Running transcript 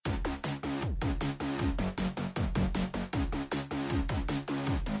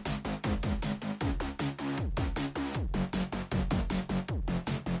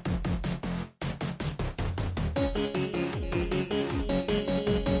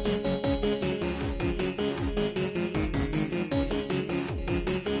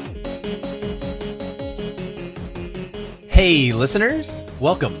Hey listeners,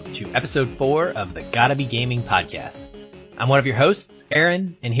 welcome to episode 4 of the Gotta Be Gaming podcast. I'm one of your hosts,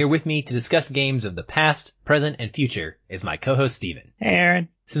 Aaron, and here with me to discuss games of the past, present, and future is my co-host, Steven. Hey Aaron.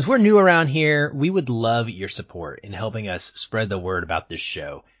 Since we're new around here, we would love your support in helping us spread the word about this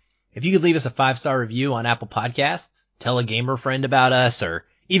show. If you could leave us a 5-star review on Apple Podcasts, tell a gamer friend about us, or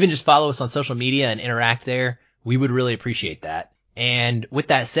even just follow us on social media and interact there, we would really appreciate that. And with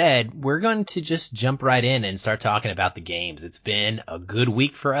that said, we're going to just jump right in and start talking about the games. It's been a good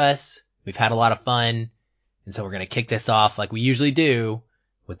week for us. We've had a lot of fun. And so we're going to kick this off like we usually do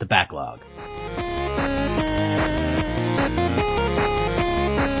with the backlog.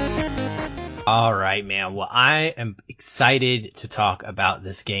 All right, man. Well, I am excited to talk about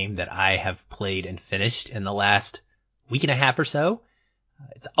this game that I have played and finished in the last week and a half or so.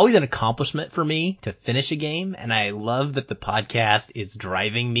 It's always an accomplishment for me to finish a game, and I love that the podcast is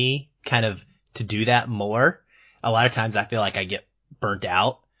driving me kind of to do that more. A lot of times I feel like I get burnt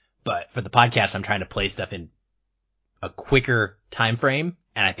out, but for the podcast, I'm trying to play stuff in a quicker time frame,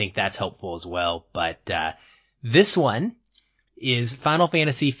 and I think that's helpful as well. But this one is Final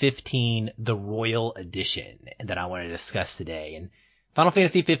Fantasy 15, the Royal Edition, that I want to discuss today. And Final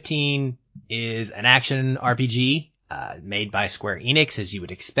Fantasy 15 is an action RPG made by Square Enix, as you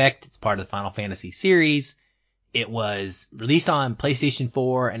would expect. It's part of the Final Fantasy series. It was released on PlayStation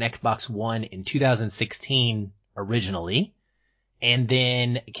 4 and Xbox One in 2016 originally, and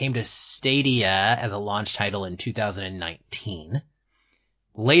then it came to Stadia as a launch title in 2019.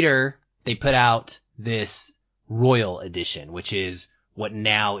 Later, they put out this Royal Edition, which is what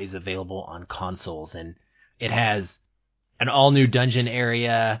now is available on consoles, and it has an all-new dungeon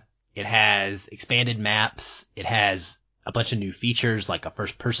area. It has expanded maps. It has a bunch of new features like a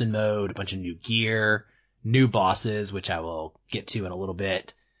first-person mode, a bunch of new gear, new bosses, which I will get to in a little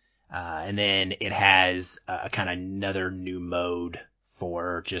bit. And then it has a kind of another new mode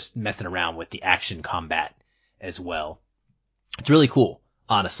for just messing around with the action combat as well. It's really cool,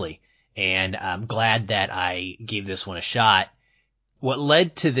 honestly. And I'm glad that I gave this one a shot. What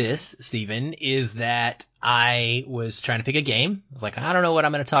led to this, Steven, is that I was trying to pick a game. I was like, I don't know what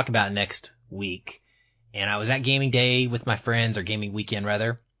I'm going to talk about next week. And I was at gaming day with my friends, or gaming weekend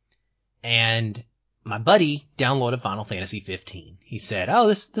rather. And my buddy downloaded Final Fantasy 15. He said, oh,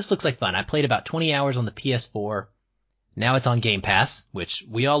 this looks like fun. I played about 20 hours on the PS4. Now it's on Game Pass, which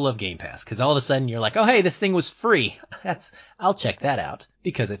we all love Game Pass, because all of a sudden you're like, oh, hey, this thing was free. I'll check that out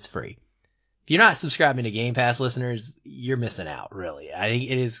because it's free. If you're not subscribing to Game Pass, listeners, you're missing out, really. I think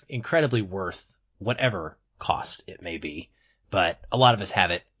it is incredibly worth whatever cost it may be. But a lot of us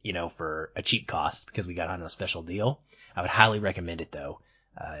have it, for a cheap cost because we got on a special deal. I would highly recommend it, though,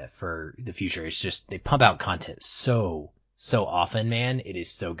 for the future. It's just, they pump out content so often, man. It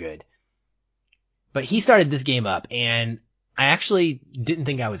is so good. But he started this game up, and I actually didn't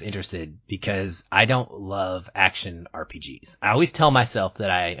think I was interested because I don't love action RPGs. I always tell myself that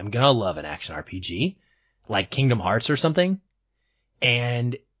I am going to love an action RPG, like Kingdom Hearts or something.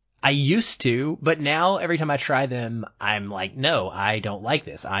 And I used to, but now every time I try them, I'm like, no, I don't like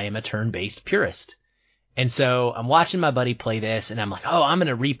this. I am a turn-based purist. And so I'm watching my buddy play this, and I'm like, oh, I'm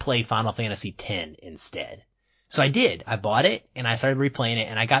going to replay Final Fantasy X instead. So I did. I bought it, and I started replaying it,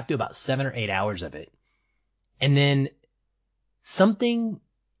 and I got through about 7 or 8 hours of it. And then something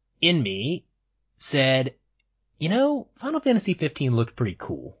in me said, Final Fantasy 15 looked pretty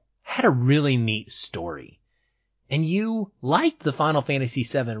cool. Had a really neat story. And you liked the Final Fantasy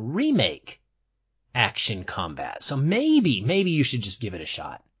VII remake action combat. So maybe you should just give it a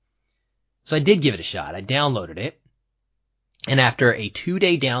shot. So I did give it a shot. I downloaded it. And after a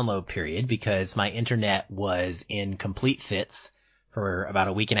 2-day download period, because my internet was in complete fits for about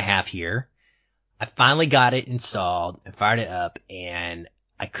a week and a half here, I finally got it installed and fired it up, and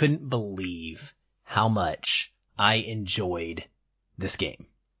I couldn't believe how much I enjoyed this game.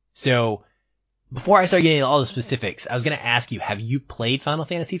 So before I start getting into all the specifics, I was going to ask you, have you played Final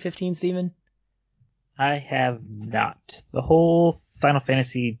Fantasy 15, Steven? I have not. The whole Final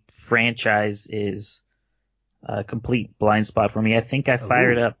Fantasy franchise is a complete blind spot for me. I think I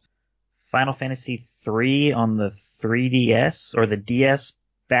fired up Final Fantasy 3 on the 3DS or the DS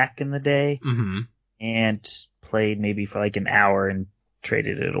back in the day, and played maybe for like an hour and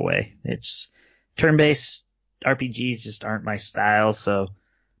traded it away. It's turn-based RPGs just aren't my style, so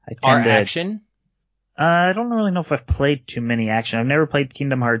I tend to... action? I don't really know if I've played too many action. I've never played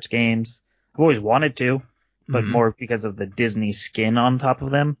Kingdom Hearts games. I've always wanted to, but more because of the Disney skin on top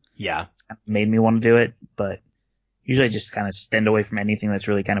of them. Yeah. It's kind of made me want to do it, but usually I just kind of stand away from anything that's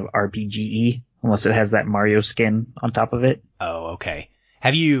really kind of RPG-y, unless it has that Mario skin on top of it. Oh, okay.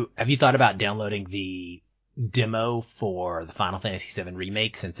 Have you thought about downloading the demo for the Final Fantasy VII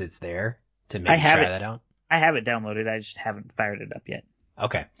Remake since it's there to maybe try that out? I have it downloaded. I just haven't fired it up yet.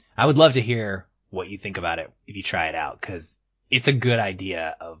 Okay. I would love to hear what you think about it if you try it out, because it's a good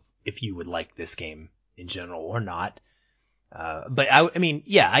idea of if you would like this game in general or not. But I mean,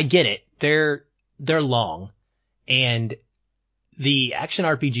 yeah, I get it. They're long, and the action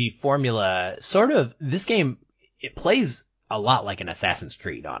RPG formula this game, it plays a lot like an Assassin's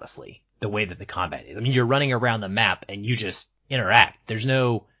Creed, honestly, the way that the combat is. I mean, you're running around the map and you just interact. There's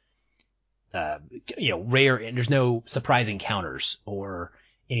no, there's no surprise encounters or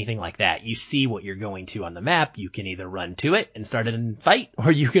anything like that. You see what you're going to on the map. You can either run to it and start a fight,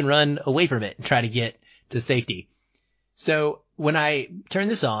 or you can run away from it and try to get to safety. So when I turned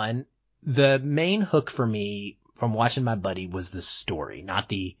this on, the main hook for me from watching my buddy was the story, not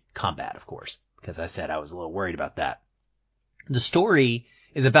the combat, of course, because I said I was a little worried about that. The story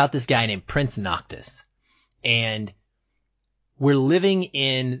is about this guy named Prince Noctis, and we're living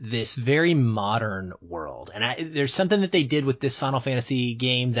in this very modern world. And there's something that they did with this Final Fantasy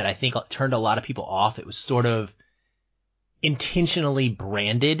game that I think turned a lot of people off. It was sort of intentionally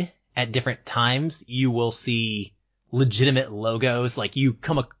branded at different times. You will see legitimate logos, like you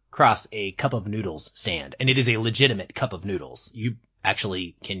come across a cup of noodles stand, and it is a legitimate cup of noodles. You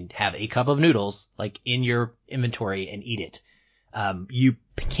actually can have a cup of noodles like in your inventory and eat it. You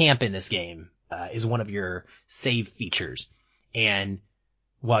camp in this game, is one of your save features. And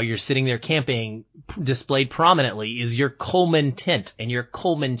while you're sitting there camping, displayed prominently is your Coleman tent and your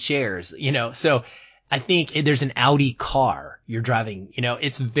Coleman chairs, so I think there's an Audi car you're driving,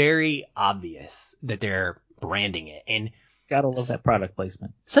 it's very obvious that they're branding it. And gotta love that product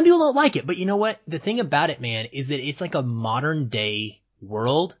placement. Some people don't like it, but you know what? The thing about it, man, is that it's like a modern day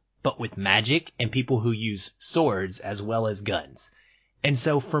world, but with magic and people who use swords as well as guns. And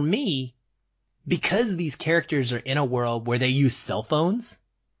so for me, because these characters are in a world where they use cell phones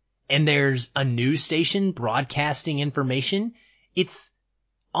and there's a news station broadcasting information, it's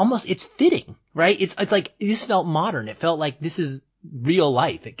fitting, right? It's like, this felt modern. It felt like this is real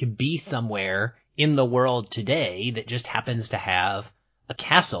life. It could be somewhere in the world today that just happens to have a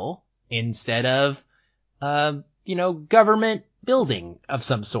castle instead of, government building of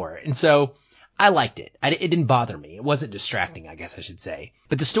some sort. And so I liked it. It didn't bother me. It wasn't distracting, I guess I should say.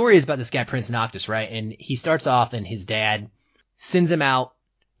 But the story is about this guy, Prince Noctis, right? And he starts off and his dad sends him out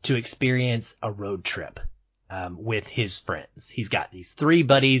to experience a road trip, with his friends. He's got these 3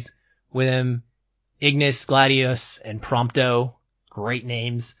 buddies with him, Ignis, Gladius, and Prompto. Great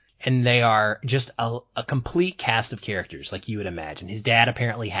names. And they are just a complete cast of characters, like you would imagine. His dad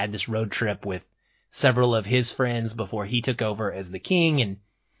apparently had this road trip with several of his friends before he took over as the king, and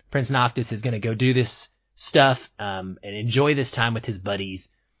Prince Noctis is going to go do this stuff, and enjoy this time with his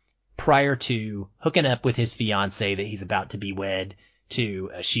buddies prior to hooking up with his fiancée that he's about to be wed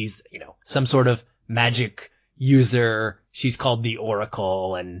to. She's, some sort of magic user. She's called the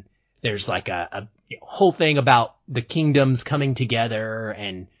Oracle, and there's like a whole thing about the kingdoms coming together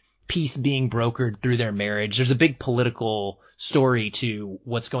and peace being brokered through their marriage. There's a big political story to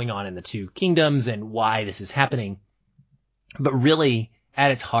what's going on in the 2 kingdoms and why this is happening. But really,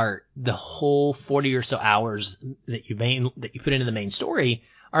 at its heart, the whole 40 or so hours that you put into the main story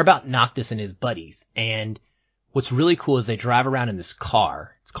are about Noctis and his buddies. And what's really cool is they drive around in this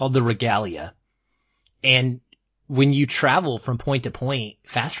car. It's called the Regalia. And when you travel from point to point,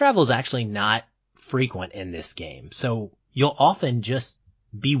 fast travel is actually not frequent in this game. So you'll often just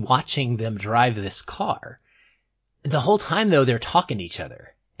be watching them drive this car. The whole time, though, they're talking to each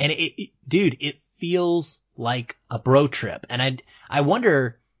other. And it feels like a bro trip. And I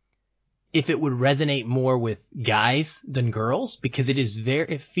wonder if it would resonate more with guys than girls, because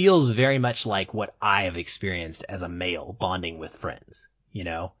it feels very much like what I have experienced as a male bonding with friends,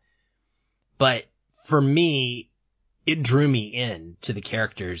 But for me, it drew me in to the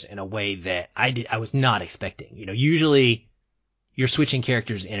characters in a way that I was not expecting. Usually you're switching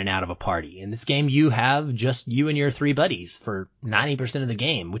characters in and out of a party. In this game, you have just you and your 3 buddies for 90% of the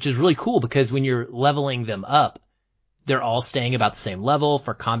game, which is really cool because when you're leveling them up, they're all staying about the same level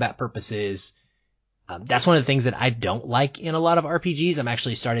for combat purposes. That's one of the things that I don't like in a lot of RPGs. I'm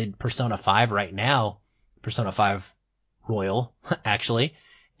actually started Persona 5 right now, Persona 5 Royal, actually.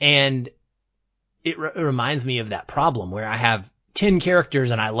 And it reminds me of that problem where I have 10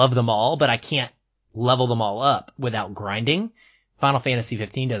 characters and I love them all, but I can't level them all up without grinding. Final Fantasy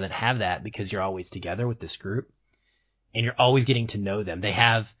 15 doesn't have that because you're always together with this group and you're always getting to know them. They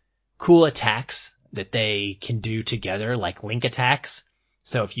have cool attacks that they can do together, like link attacks.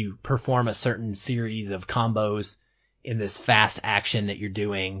 So if you perform a certain series of combos in this fast action that you're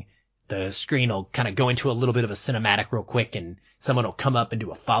doing, the screen will kind of go into a little bit of a cinematic real quick, and someone will come up and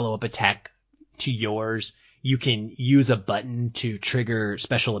do a follow-up attack to yours. You can use a button to trigger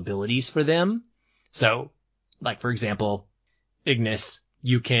special abilities for them. So, like, for example, Ignis,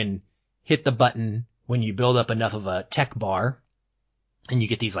 you can hit the button when you build up enough of a tech bar, and you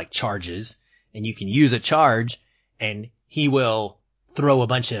get these, like, charges, and you can use a charge, and he will throw a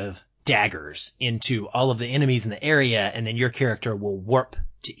bunch of daggers into all of the enemies in the area, and then your character will warp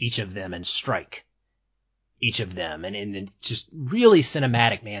to each of them and strike each of them. And it's just really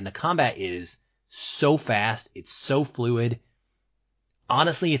cinematic, man. The combat is so fast. It's so fluid.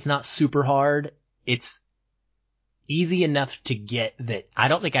 Honestly, it's not super hard. It's easy enough to get that I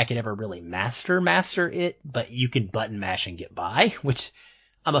don't think I could ever really master it, but you can button mash and get by, which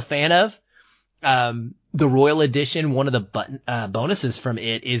I'm a fan of. The Royal Edition, one of the bonuses from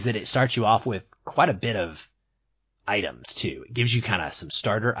it is that it starts you off with quite a bit of items too. It gives you kind of some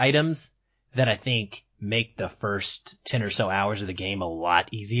starter items that I think make the first 10 or so hours of the game a lot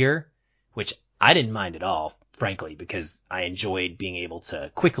easier, which I didn't mind at all, frankly, because I enjoyed being able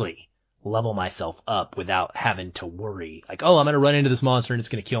to quickly level myself up without having to worry, like, oh, I'm going to run into this monster and it's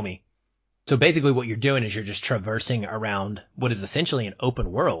going to kill me. So basically what you're doing is you're just traversing around what is essentially an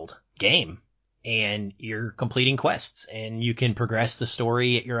open world game, and you're completing quests, and you can progress the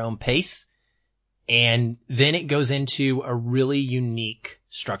story at your own pace. And then it goes into a really unique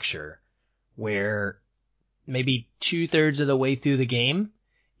structure where maybe 2/3 of the way through the game,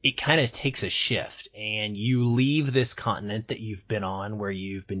 it kind of takes a shift, and you leave this continent that you've been on where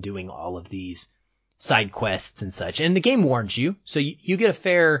you've been doing all of these side quests and such. And the game warns you. So you get a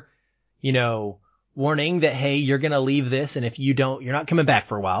fair, warning that, hey, you're going to leave this, and if you don't, you're not coming back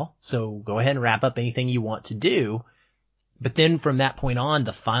for a while. So go ahead and wrap up anything you want to do. But then from that point on,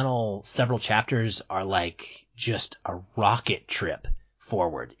 the final several chapters are like just a rocket trip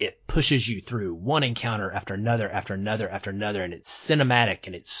forward. It pushes you through one encounter after another, after another, after another, and it's cinematic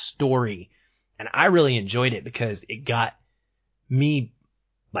and it's story. And I really enjoyed it because it got me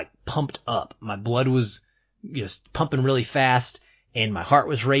like pumped up. My blood was just pumping really fast, and my heart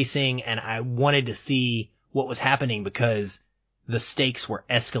was racing, and I wanted to see what was happening because the stakes were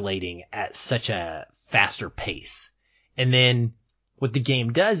escalating at such a faster pace. And then what the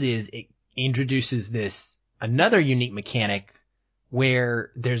game does is it introduces another unique mechanic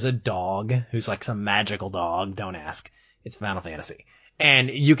where there's a dog who's like some magical dog. Don't ask. It's Final Fantasy. And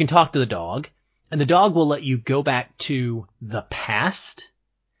you can talk to the dog, and the dog will let you go back to the past,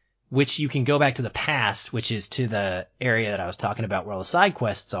 which you can go back to the past, which is to the area that I was talking about where all the side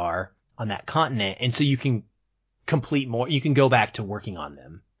quests are on that continent. And so you can complete more. You can go back to working on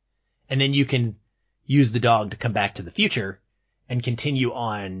them, and then you can use the dog to come back to the future and continue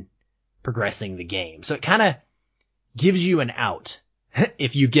on progressing the game. So it kind of gives you an out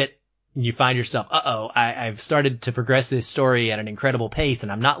if you find yourself, I've started to progress this story at an incredible pace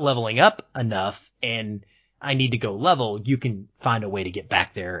and I'm not leveling up enough and I need to go level. You can find a way to get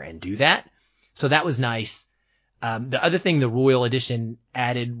back there and do that. So that was nice. The other thing the Royal Edition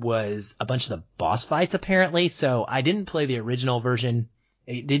added was a bunch of the boss fights, apparently. So I didn't play the original version.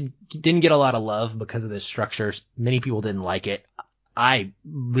 It didn't get a lot of love because of the structures. Many people didn't like it. I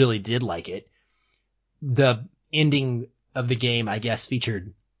really did like it. The ending of the game, I guess,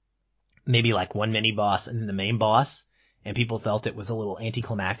 featured maybe like one mini boss and then the main boss, and people felt it was a little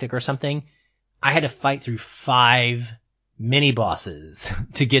anticlimactic or something. I had to fight through 5 mini bosses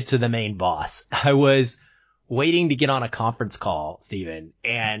to get to the main boss. I was waiting to get on a conference call, Steven,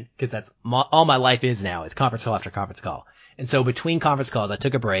 and because that's all my life is now, is conference call after conference call. And so between conference calls, I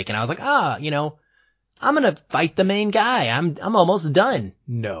took a break and I was like, I'm going to fight the main guy. I'm almost done.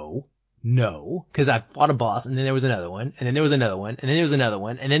 No, because I fought a boss, and then there was another one, and then there was another one, and then there was another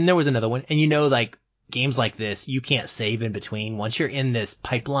one, and then there was another one. And like games like this, you can't save in between. Once you're in this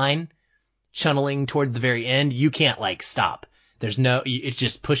pipeline channeling toward the very end, you can't like stop. It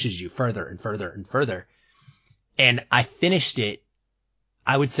just pushes you further and further and further. And I finished it,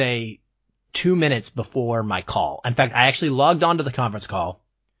 I would say 2 minutes before my call. In fact, I actually logged onto the conference call,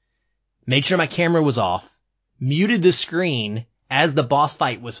 made sure my camera was off, muted the screen as the boss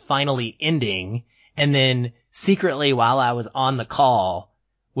fight was finally ending, and then secretly while I was on the call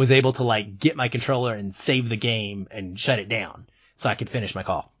was able to like get my controller and save the game and shut it down so I could finish my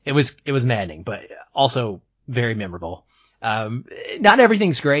call. It was maddening, but also very memorable. Not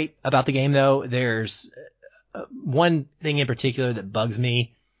everything's great about the game though. There's one thing in particular that bugs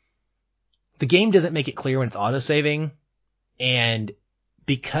me. The game doesn't make it clear when it's autosaving, and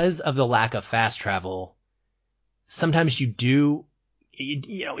because of the lack of fast travel, sometimes you do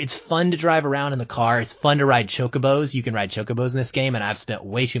it's fun to drive around in the car. It's fun to ride chocobos. You can ride chocobos in this game, and I've spent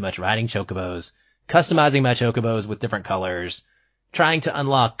way too much riding chocobos, customizing my chocobos with different colors, trying to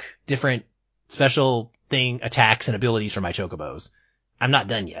unlock different special attacks and abilities for my chocobos. I'm not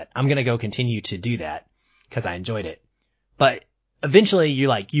done yet. I'm going to go continue to do that because I enjoyed it. But eventually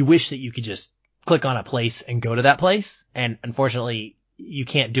you wish that you could just click on a place and go to that place. And unfortunately, you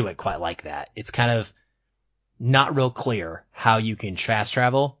can't do it quite like that. It's kind of not real clear how you can fast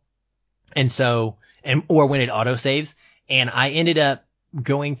travel. And so, or when it autosaves. And I ended up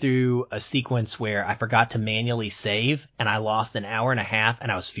going through a sequence where I forgot to manually save and I lost an hour and a half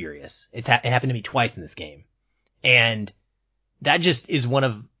and I was furious. It happened to me twice in this game. And that just is one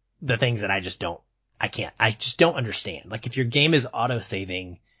of the things that I just don't understand. Like if your game is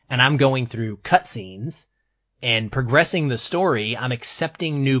autosaving and I'm going through cutscenes and progressing the story, I'm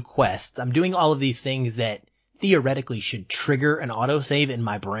accepting new quests. I'm doing all of these things that theoretically should trigger an autosave in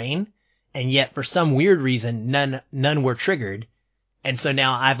my brain. And yet for some weird reason, none were triggered. And so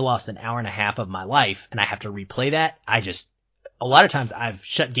now I've lost an hour and a half of my life and I have to replay that. A lot of times I've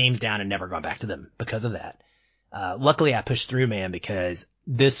shut games down and never gone back to them because of that. Luckily I pushed through, man, because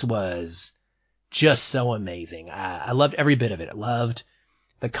this was just so amazing. I loved every bit of it. I loved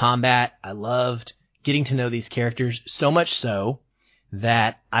the combat. I loved getting to know these characters, so much so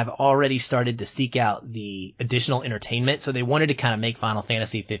that I've already started to seek out the additional entertainment. So they wanted to kind of make Final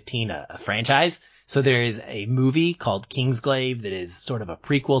Fantasy 15 a franchise. So there is a movie called Kingsglaive that is sort of a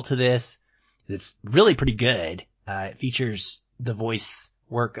prequel to this. It's really pretty good. It features the voice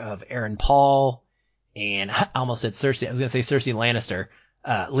work of Aaron Paul and I almost said Cersei. I was going to say Cersei Lannister,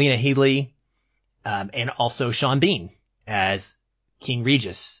 Lena Headey, and also Sean Bean as King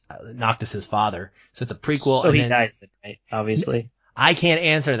Regis, Noctis's father. So it's a prequel. So he dies, right? Obviously. I can't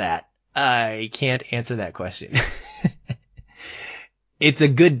answer that. I can't answer that question. It's a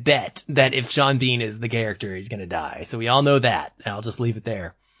good bet that if Sean Bean is the character, he's going to die. So we all know that. And I'll just leave it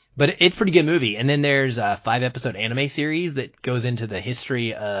there. But it's a pretty good movie. And then there's a 5-episode anime series that goes into the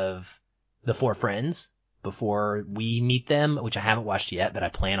history of the four friends before we meet them, which I haven't watched yet, but I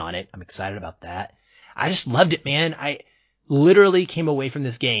plan on it. I'm excited about that. I just loved it, man. I literally came away from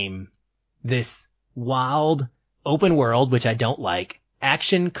this game, this wild open world, which I don't like,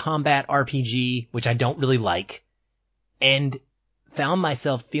 action combat RPG, which I don't really like, and found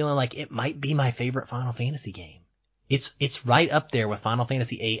myself feeling like it might be my favorite Final Fantasy game. It's right up there with Final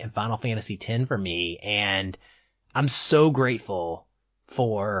Fantasy VIII and Final Fantasy X for me, and I'm so grateful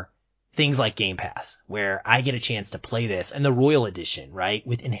for things like Game Pass, where I get a chance to play this, and the Royal Edition, right,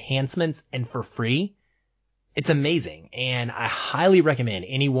 with enhancements and for free. It's amazing, and I highly recommend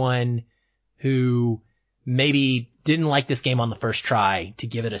anyone who maybe didn't like this game on the first try to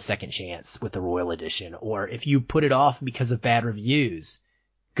give it a second chance with the Royal Edition, or if you put it off because of bad reviews,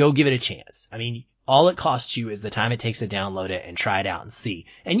 go give it a chance. I mean, all it costs you is the time it takes to download it and try it out and see.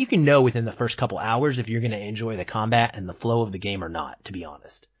 And you can know within the first couple hours if you're going to enjoy the combat and the flow of the game or not, to be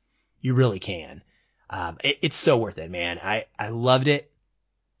honest. You really can. It's so worth it, man. I loved it.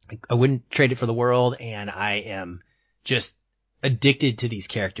 I wouldn't trade it for the world, and I am just addicted to these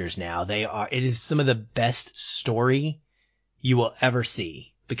characters now. It is some of the best story you will ever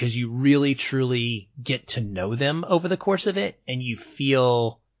see because you really truly get to know them over the course of it and you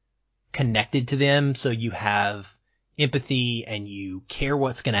feel connected to them. So you have empathy and you care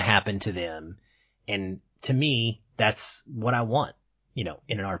what's going to happen to them. And to me, that's what I want, in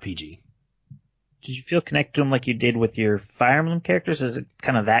an RPG. Did you feel connected to them like you did with your Fire Emblem characters? Is it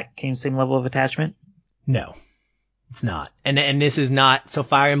kind of that same level of attachment? No. It's not. And this is not, so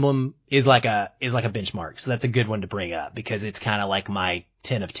Fire Emblem is like a benchmark. So that's a good one to bring up because it's kind of like my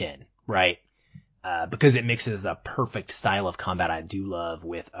 10 of 10, right? Because it mixes a perfect style of combat I do love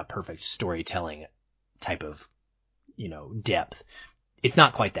with a perfect storytelling type of, depth. It's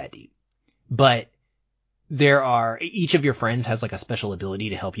not quite that deep, but each of your friends has like a special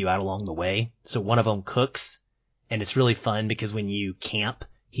ability to help you out along the way. So one of them cooks and it's really fun because when you camp,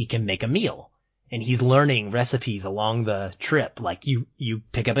 he can make a meal. And he's learning recipes along the trip. Like you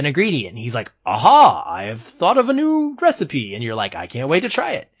pick up an ingredient and he's like, aha, I have thought of a new recipe. And you're like, I can't wait to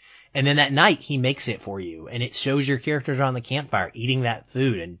try it. And then that night he makes it for you and it shows your characters around the campfire eating that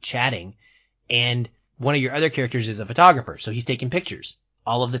food and chatting. And one of your other characters is a photographer. So he's taking pictures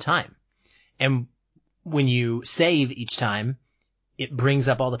all of the time. And when you save each time, it brings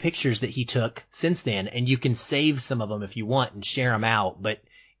up all the pictures that he took since then. And you can save some of them if you want and share them out. But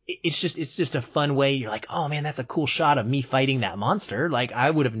it's just a fun way. You're like, oh man, that's a cool shot of me fighting that monster. Like I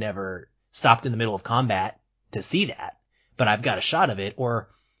would have never stopped in the middle of combat to see that, but I've got a shot of it. Or,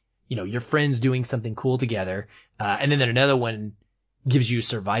 your friends doing something cool together. And then another one gives you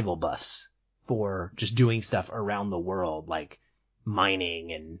survival buffs for just doing stuff around the world, like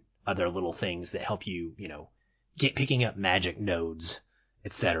mining and other little things that help you, picking up magic nodes,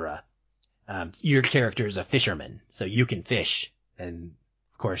 etc. Your character is a fisherman, so you can fish. And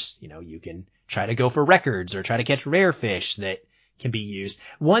of course, you can try to go for records or try to catch rare fish that can be used.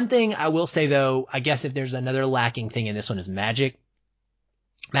 One thing I will say though, I guess if there's another lacking thing in this one is magic.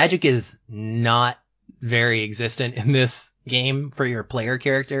 Magic is not very existent in this game for your player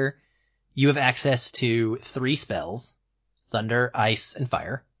character. You have access to 3 spells: thunder, ice, and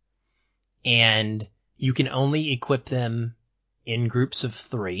fire. And you can only equip them in groups of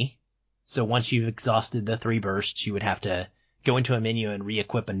 3. So once you've exhausted the 3 bursts, you would have to go into a menu and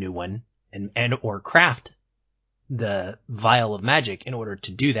re-equip a new one and or craft the vial of magic in order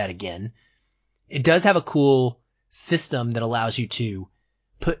to do that again. It does have a cool system that allows you to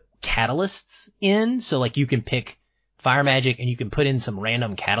put catalysts in. So like you can pick fire magic and you can put in some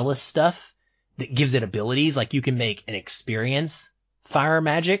random catalyst stuff that gives it abilities. Like you can make an experience fire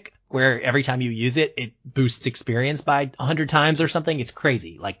magic where every time you use it, it boosts experience by 100 times or something. It's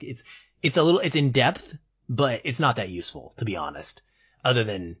crazy. Like it's in depth, but it's not that useful, to be honest, other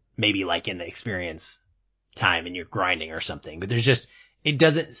than maybe like in the experience time and you're grinding or something. But it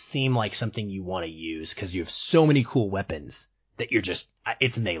doesn't seem like something you want to use because you have so many cool weapons that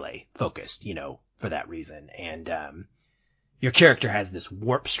it's melee focused, for that reason. And, your character has this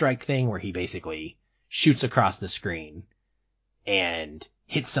warp strike thing where he basically shoots across the screen and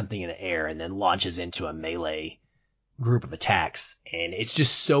hits something in the air and then launches into a melee group of attacks. And it's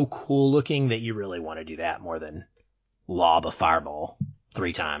just so cool looking that you really want to do that more than lob a fireball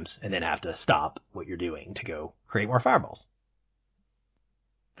 3 times and then have to stop what you're doing to go create more fireballs.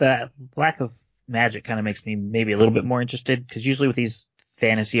 The lack of magic kind of makes me maybe a little bit more interested, because usually with these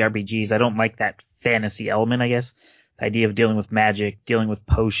fantasy RPGs, I don't like that fantasy element, I guess. The idea of dealing with magic, dealing with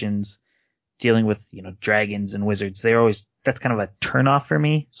potions, dealing with, dragons and wizards, that's kind of a turnoff for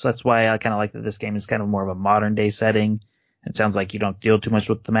me. So that's why I kind of like that this game is kind of more of a modern day setting. It sounds like you don't deal too much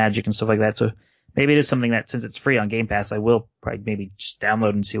with the magic and stuff like that. So maybe it is something that, since it's free on Game Pass, I will probably maybe just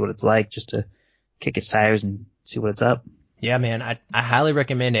download and see what it's like, just to kick its tires and see what it's up. Yeah, man, I highly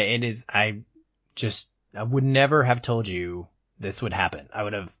recommend it. It is, I would never have told you this would happen. I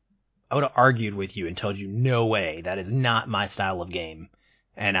would have argued with you and told you, no way, that is not my style of game.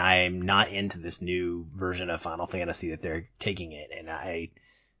 And I'm not into this new version of Final Fantasy that they're taking it. And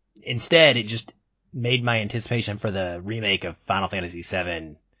instead, it just made my anticipation for the remake of Final Fantasy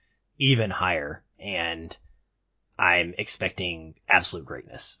VII even higher. And I'm expecting absolute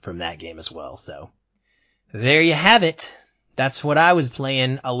greatness from that game as well. So there you have it. That's what I was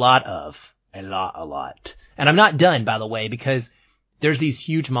playing a lot of. A lot. And I'm not done, by the way, because there's these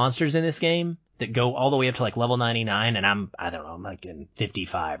huge monsters in this game that go all the way up to like level 99, and I'm like in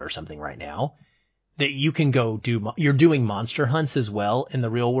 55 or something right now, that you can go you're doing monster hunts as well in the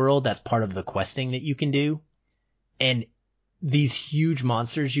real world. That's part of the questing that you can do. And these huge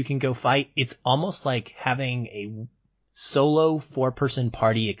monsters you can go fight, it's almost like having a solo 4-person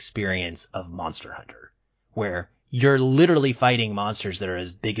party experience of Monster Hunter, where you're literally fighting monsters that are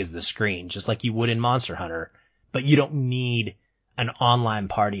as big as the screen, just like you would in Monster Hunter, but you don't need an online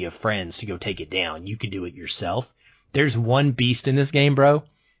party of friends to go take it down. You can do it yourself. There's one beast in this game, bro,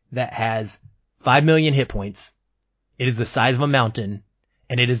 that has 5 million hit points. It is the size of a mountain,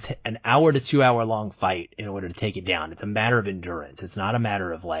 and it is an hour to 2 hour long fight in order to take it down. It's a matter of endurance. It's not a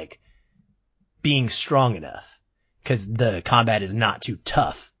matter of like being strong enough, because the combat is not too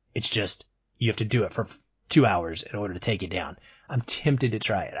tough. It's just you have to do it for 2 hours in order to take it down. I'm tempted to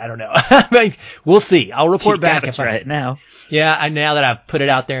try it. I don't know. Like, we'll see. I'll report back if I try it now. Yeah, now that I've put it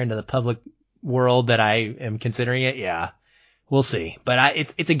out there into the public world that I am considering it, yeah, we'll see. But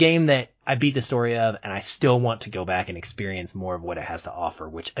it's a game that I beat the story of, and I still want to go back and experience more of what it has to offer,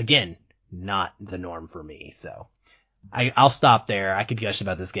 which again, not the norm for me. So I'll stop there. I could gush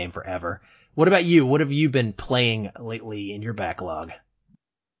about this game forever. What about you? What have you been playing lately in your backlog?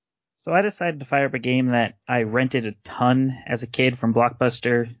 So I decided to fire up a game that I rented a ton as a kid from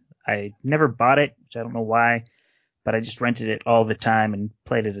Blockbuster. I never bought it, which I don't know why, but I just rented it all the time and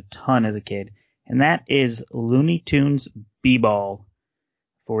played it a ton as a kid. And that is Looney Tunes B-Ball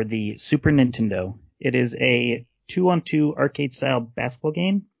for the Super Nintendo. It is a 2-on-2 arcade-style basketball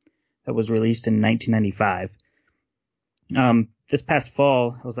game that was released in 1995. This past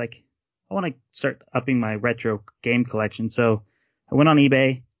fall, I was like, I want to start upping my retro game collection. So I went on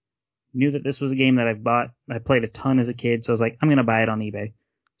eBay, knew that this was a game that I played a ton as a kid, so I was like, I'm going to buy it on eBay.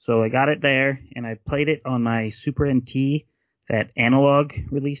 So I got it there, and I played it on my Super NT that Analog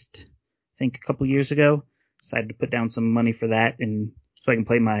released, I think, a couple years ago. decided to put down some money for that, and so I can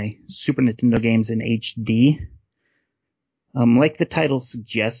play my Super Nintendo games in HD. Like the title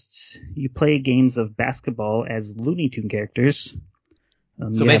suggests, you play games of basketball as Looney Tune characters.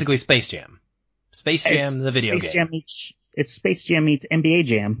 So basically Space Jam. Space Jam, the video Space game. Jam it's Space Jam meets NBA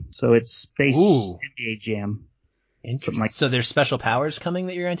Jam, so it's Space NBA Jam. Interesting. So there's special powers coming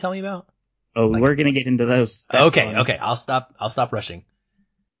that you're going to tell me about? Oh, we're going to get into those. Okay. I'll stop rushing.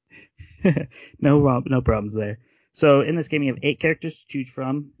 No problems there. So in this game, you have 8 characters to choose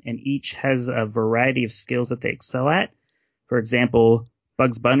from, and each has a variety of skills that they excel at. For example,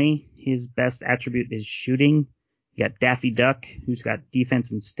 Bugs Bunny, his best attribute is shooting. You got Daffy Duck, who's got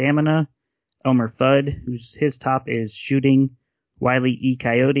defense and stamina. Elmer Fudd, his top is shooting. Wile E.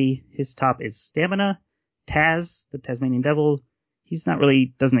 Coyote, his top is stamina. Taz, the Tasmanian Devil,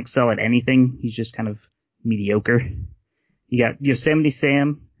 doesn't excel at anything. He's just kind of mediocre. You got Yosemite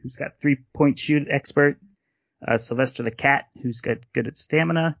Sam, who's got 3-point shoot expert. Sylvester the Cat, who's good at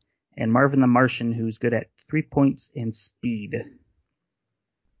stamina. And Marvin the Martian, who's good at 3 points and speed.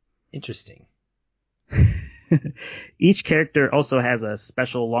 Interesting. Each character also has a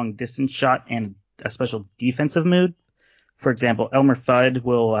special long distance shot and a special defensive move. For example, Elmer Fudd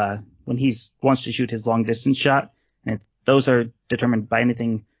will, when he wants to shoot his long distance shot, and those are determined by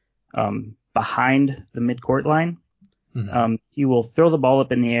anything behind the midcourt line, he will throw the ball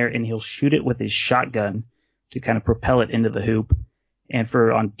up in the air and he'll shoot it with his shotgun to kind of propel it into the hoop. And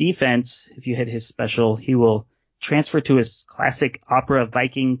on defense, if you hit his special, he will transfer to his classic opera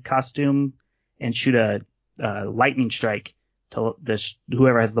Viking costume and shoot a lightning strike to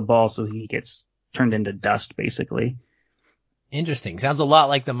whoever has the ball, so he gets turned into dust, basically. Interesting. Sounds a lot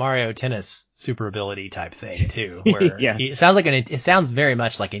like the Mario Tennis super ability type thing too. Where yeah. It sounds very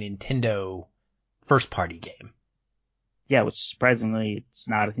much like a Nintendo first party game. Yeah, which surprisingly it's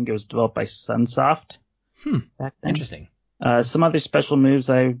not. I think it was developed by Sunsoft. Back then. Interesting. Some other special moves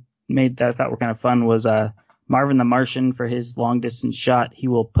I made that I thought were kind of fun was Marvin the Martian, for his long distance shot, he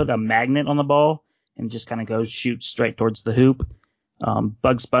will put a magnet on the ball and just kind of shoot straight towards the hoop.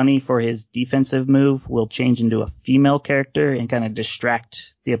 Bugs Bunny, for his defensive move, will change into a female character and kind of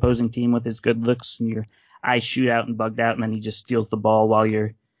distract the opposing team with his good looks, and your eyes shoot out and bugged out, and then he just steals the ball while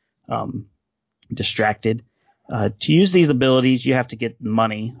you're distracted. To use these abilities, you have to get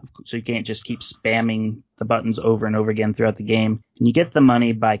money, so you can't just keep spamming the buttons over and over again throughout the game. And you get the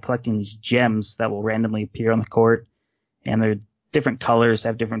money by collecting these gems that will randomly appear on the court, and they're different colors,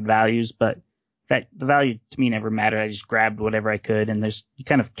 have different values, but the value to me never mattered. I just grabbed whatever I could, and you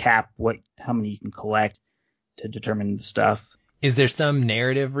kind of cap how many you can collect to determine the stuff. Is there some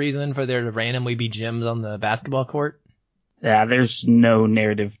narrative reason for there to randomly be gems on the basketball court? Yeah, there's no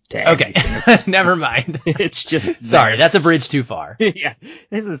narrative tag. Okay, never mind. It's just sorry, that's a bridge too far. Yeah,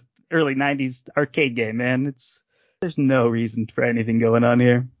 this is early 90s arcade game, man. There's no reason for anything going on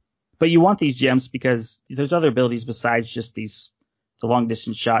here. But you want these gems because there's other abilities besides just the long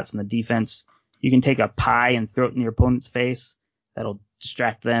distance shots and the defense. You can take a pie and throw it in your opponent's face. That'll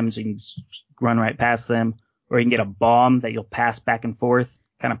distract them so you can run right past them. Or you can get a bomb that you'll pass back and forth,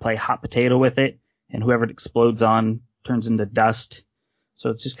 kind of play hot potato with it, and whoever it explodes on turns into dust.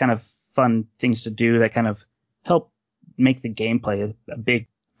 So it's just kind of fun things to do that kind of help make the gameplay a big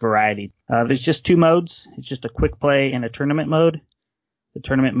variety. There's just 2 modes. It's just a quick play and a tournament mode. The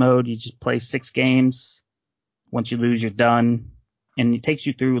tournament mode, you just play 6 games. Once you lose, you're done. And it takes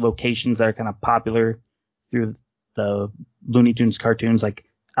you through locations that are kind of popular through the Looney Tunes cartoons, like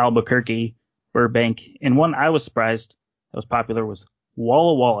Albuquerque, Burbank. And one I was surprised that was popular was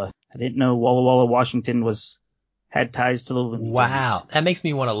Walla Walla. I didn't know Walla Walla, Washington had ties to the Looney Tunes. Wow. That makes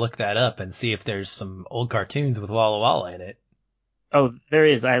me want to look that up and see if there's some old cartoons with Walla Walla in it. Oh, there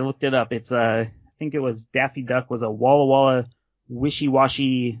is. I looked it up. It's I think it was Daffy Duck was a Walla Walla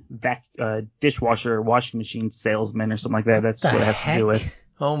wishy-washy dishwasher or washing machine salesman or something like that. That's what it has to do with.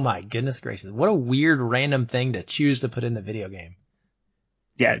 Oh my goodness gracious. What a weird random thing to choose to put in the video game.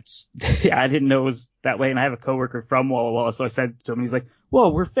 Yeah, I didn't know it was that way, and I have a coworker from Walla Walla, so I said to him, he's like, "Whoa,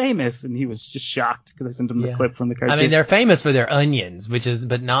 we're famous," and he was just shocked because I sent him the clip from the cartoon. I mean, they're famous for their onions,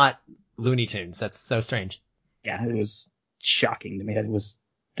 but not Looney Tunes. That's so strange. Yeah, it was shocking to me.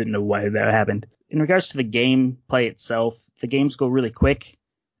 Didn't know why that happened. In regards to the gameplay itself, the games go really quick.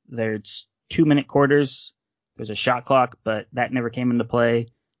 There's 2-minute quarters. There's a shot clock, but that never came into play.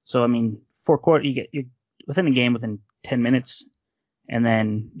 So I mean, 4 quarters, you're within the game within 10 minutes. And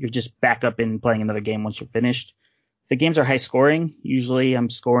then you're just back up in playing another game once you're finished. The games are high scoring. Usually I'm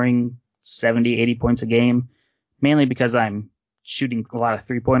scoring 70, 80 points a game, mainly because I'm shooting a lot of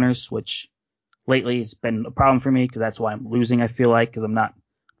 3-pointers, which lately has been a problem for me because that's why I'm losing, I feel like, because I'm not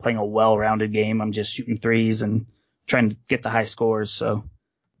playing a well-rounded game. I'm just shooting threes and trying to get the high scores. So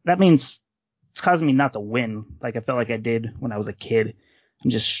that means it's causing me not to win like I felt like I did when I was a kid. I'm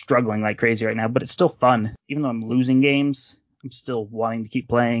just struggling like crazy right now, but it's still fun. Even though I'm losing games, I'm still wanting to keep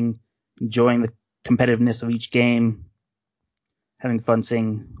playing, enjoying the competitiveness of each game, having fun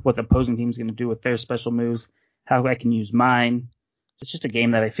seeing what the opposing team is going to do with their special moves, how I can use mine. It's just a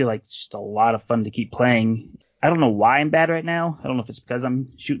game that I feel like it's just a lot of fun to keep playing. I don't know why I'm bad right now. I don't know if it's because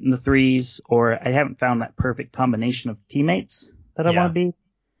I'm shooting the threes or I haven't found that perfect combination of teammates that I want to be.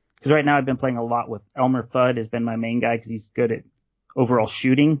 Because right now I've been playing a lot with Elmer Fudd has been my main guy because he's good at overall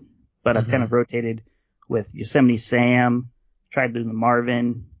shooting. But I've kind of rotated with Yosemite Sam, tried doing the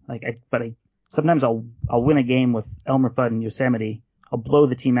Marvin. Sometimes I'll win a game with Elmer Fudd and Yosemite. I'll blow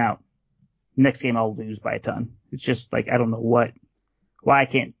the team out. Next game I'll lose by a ton. It's just like I don't know why I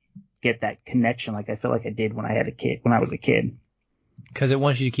can't get that connection like I feel like I did when I was a kid. Because it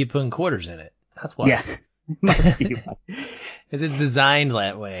wants you to keep putting quarters in it. That's why. Yeah. Must be why. Is it designed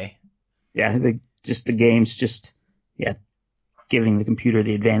that way? Yeah, the game's just giving the computer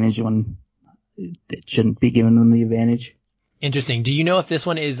the advantage when it shouldn't be giving them the advantage. Interesting. Do you know if this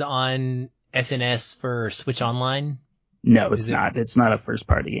one is on SNS for Switch Online? No, it's not. It's not a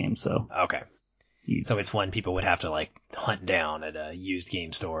first-party game, so. Okay. So it's one people would have to like hunt down at a used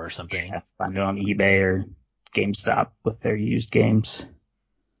game store or something. Yeah, find it on eBay or GameStop with their used games.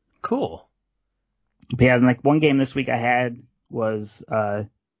 Cool. But yeah, and like one game this week I had was had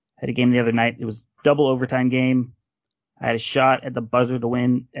a game the other night. It was double overtime game. I had a shot at the buzzer to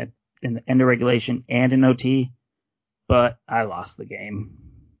win in the end of regulation and in OT, but I lost the game.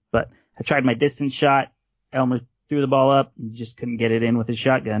 But I tried my distance shot. Elmer threw the ball up and just couldn't get it in with his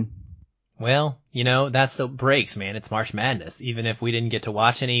shotgun. Well, that's the breaks, man. It's March Madness. Even if we didn't get to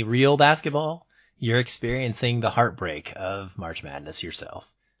watch any real basketball, you're experiencing the heartbreak of March Madness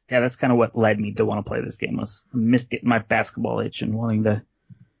yourself. Yeah, that's kind of what led me to want to play this game was I missed getting my basketball itch and wanting to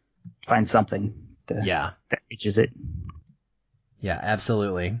find something that itches it. Yeah,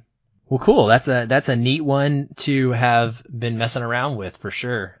 absolutely. Well, cool. That's a neat one to have been messing around with for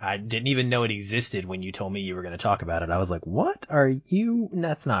sure. I didn't even know it existed when you told me you were going to talk about it. I was like, what are you?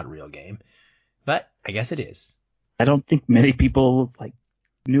 That's not a real game. But I guess it is. I don't think many people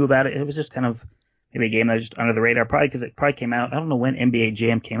knew about it. It was just kind of maybe a game that was just under the radar, probably because it probably came out. I don't know when NBA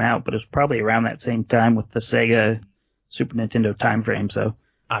Jam came out, but it was probably around that same time with the Sega Super Nintendo time frame. So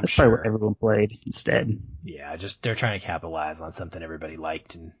that's probably what everyone played instead. Yeah, just they're trying to capitalize on something everybody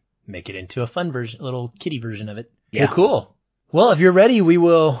liked and make it into a fun version, a little kiddie version of it. Yeah. Well, cool. Well, if you're ready, we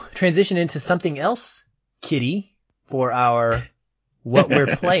will transition into something else, Kitty, for our what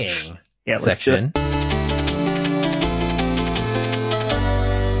we're playing section.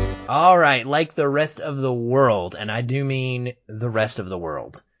 All right, like the rest of the world, and I do mean the rest of the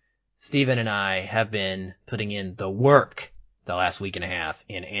world, Steven and I have been putting in the work the last week and a half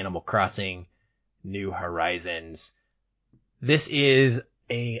in Animal Crossing New Horizons. This is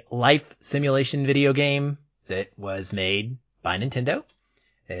a life simulation video game that was made by Nintendo.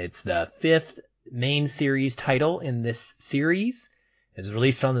 It's the 5th main series title in this series. It was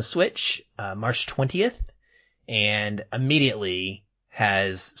released on the Switch March 20th and immediately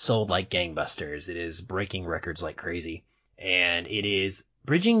has sold like gangbusters. It is breaking records like crazy, and it is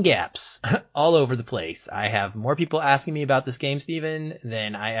bridging gaps all over the place. I have more people asking me about this game, Steven,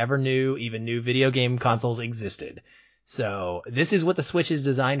 than I ever knew video game consoles existed. So this is what the Switch is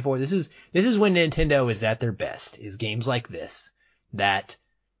designed for. This is when Nintendo is at their best, is games like this that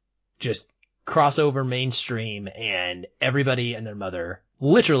just cross over mainstream and everybody and their mother,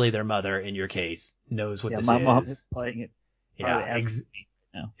 literally their mother in your case, knows what this is. My mom is playing it. Yeah,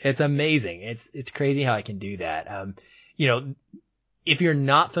 it's amazing. It's crazy how I can do that. If you're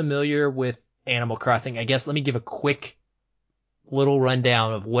not familiar with Animal Crossing, I guess let me give a quick little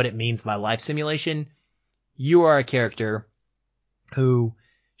rundown of what it means by life simulation. You are a character who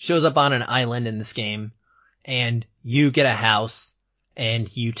shows up on an island in this game, and you get a house,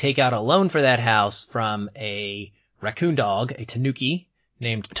 and you take out a loan for that house from a raccoon dog, a tanuki,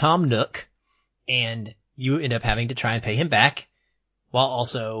 named Tom Nook, and you end up having to try and pay him back while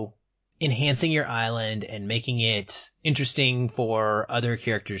also enhancing your island and making it interesting for other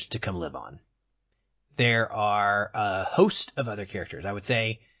characters to come live on. There are a host of other characters. I would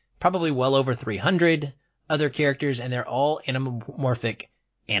say probably well over 300 other characters, and they're all anamorphic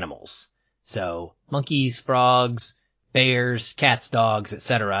animals. So monkeys, frogs, bears, cats, dogs,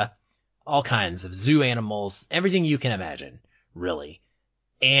 etc. All kinds of zoo animals, everything you can imagine, really.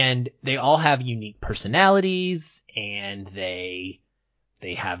 And they all have unique personalities, and they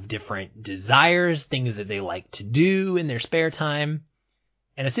have different desires, things that they like to do in their spare time.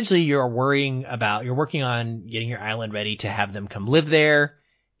 And essentially you're working on getting your island ready to have them come live there.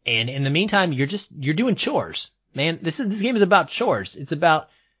 And in the meantime, you're doing chores. Man, this game is about chores. It's about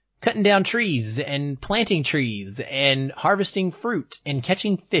cutting down trees and planting trees and harvesting fruit and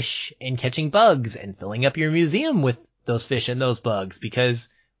catching fish and catching bugs and filling up your museum with those fish and those bugs, because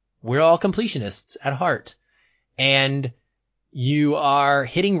we're all completionists at heart. And you are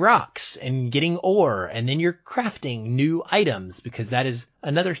hitting rocks and getting ore, and then you're crafting new items, because that is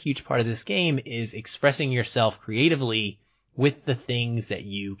another huge part of this game, is expressing yourself creatively with the things that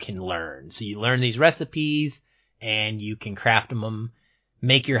you can learn. So you learn these recipes and you can craft them,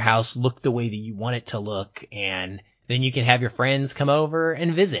 make your house look the way that you want it to look, and then you can have your friends come over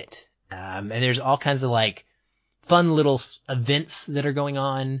and visit. And there's all kinds of like fun little events that are going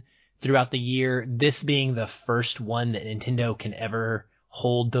on throughout the year. This being the first one that Nintendo can ever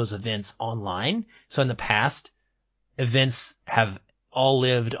hold those events online. So in the past, events have all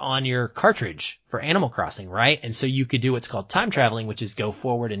lived on your cartridge for Animal Crossing, right? And so you could do what's called time traveling, which is go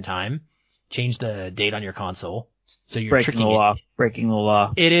forward in time, change the date on your console. So you're breaking the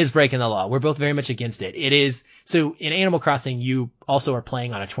law. It is breaking the law. We're both very much against it. It is. So in Animal Crossing, you also are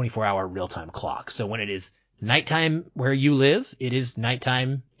playing on a 24-hour real-time clock. So when it is nighttime where you live, it is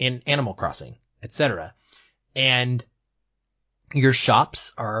nighttime in Animal Crossing, etc. And your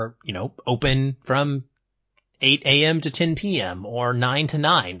shops are, open from 8 a.m. to 10 p.m. or 9 to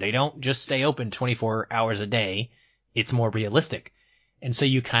 9. They don't just stay open 24 hours a day. It's more realistic. And so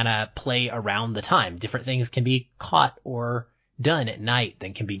you kind of play around the time. Different things can be caught or done at night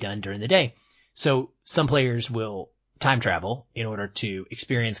than can be done during the day. So some players will time travel in order to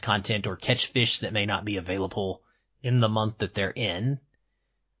experience content or catch fish that may not be available in the month that they're in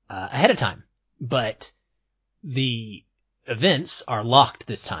ahead of time. But the events are locked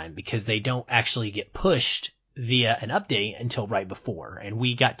this time because they don't actually get pushed via an update until right before. And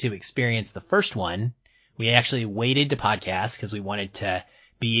we got to experience the first one. We actually waited to podcast because we wanted to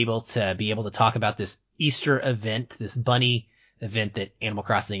be able to talk about this Easter event, this bunny event that Animal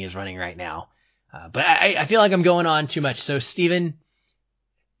Crossing is running right now. But I feel like I'm going on too much. So Steven,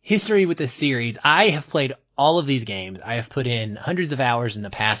 history with this series. I have played all of these games. I have put in hundreds of hours in the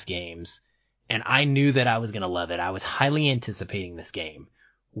past games, and I knew that I was going to love it. I was highly anticipating this game.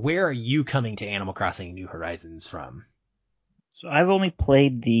 Where are you coming to Animal Crossing New Horizons from? So I've only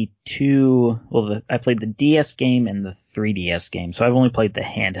played I played the DS game and the 3DS game. So I've only played the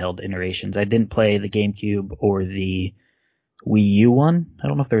handheld iterations. I didn't play the GameCube or the Wii U one. I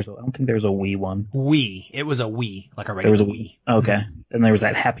don't think there's a Wii one. It was a Wii, like a regular Wii. Okay. Mm-hmm. And there was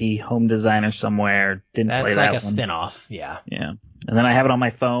that Happy Home Designer somewhere. That's play that like a spinoff. Yeah. Yeah. And then I have it on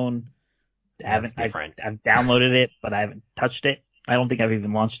my phone. That's different. I've downloaded it, but I haven't touched it. I don't think I've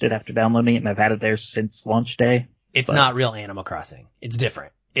even launched it after downloading it, and I've had it there since launch day. It's not real Animal Crossing. It's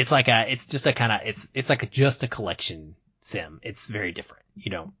different. It's like just a collection sim. It's very different.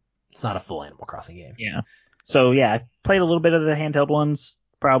 It's not a full Animal Crossing game. Yeah. So yeah, I played a little bit of the handheld ones,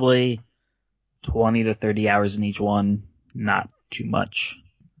 probably 20 to 30 hours in each one. Not too much.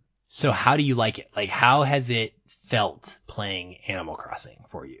 So how do you like it? Like, how has it felt playing Animal Crossing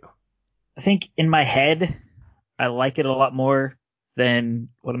for you? I think in my head, I like it a lot more than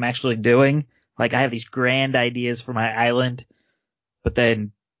what I'm actually doing. Like, I have these grand ideas for my island, but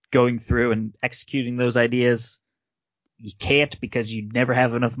then going through and executing those ideas, you can't, because you never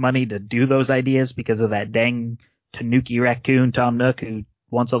have enough money to do those ideas because of that dang Tanuki raccoon Tom Nook who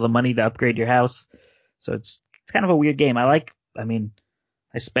wants all the money to upgrade your house. So it's kind of a weird game. I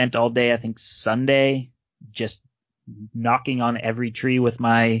spent all day, I think Sunday, just knocking on every tree with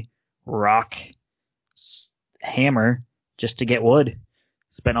my rock hammer just to get wood.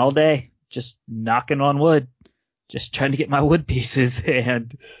 Spent all day just knocking on wood, just trying to get my wood pieces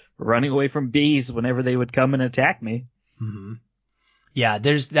and running away from bees whenever they would come and attack me. Mm-hmm. Yeah,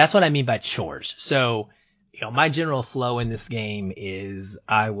 that's what I mean by chores. So, my general flow in this game is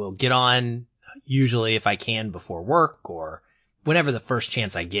I will get on, usually if I can before work or whenever the first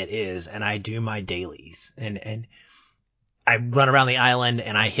chance I get is, and I do my dailies. And I run around the island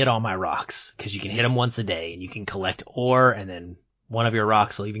and I hit all my rocks, because you can hit them once a day and you can collect ore, and then one of your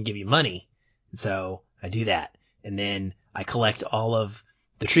rocks will even give you money. And so I do that. And then I collect all of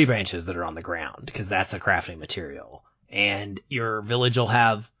the tree branches that are on the ground, because that's a crafting material. And your village will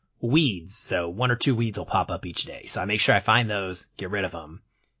have weeds. So 1 or 2 weeds will pop up each day. So I make sure I find those, get rid of them.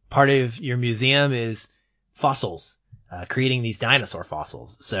 Part of your museum is fossils, creating these dinosaur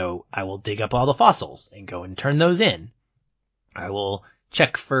fossils. So I will dig up all the fossils and go and turn those in. I will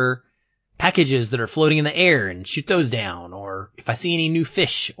check for packages that are floating in the air and shoot those down. Or if I see any new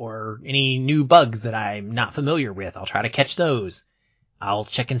fish or any new bugs that I'm not familiar with, I'll try to catch those. I'll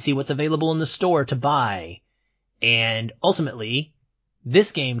check and see what's available in the store to buy. And ultimately,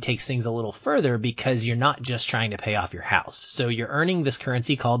 this game takes things a little further because you're not just trying to pay off your house. So you're earning this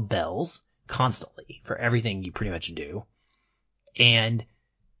currency called bells constantly for everything you pretty much do. And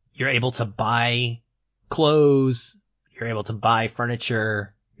you're able to buy clothes, you're able to buy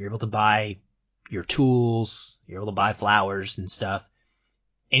furniture, you're able to buy your tools, you're able to buy flowers and stuff.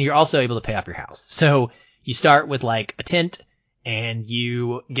 And you're also able to pay off your house. So you start with like a tent and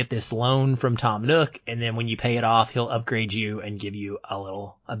you get this loan from Tom Nook. And then when you pay it off, he'll upgrade you and give you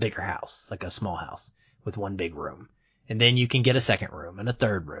a bigger house, like a small house with one big room. And then you can get a second room and a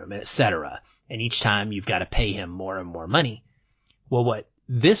third room, etc. And each time you've got to pay him more and more money. Well, what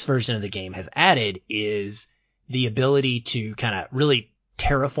this version of the game has added is the ability to kind of really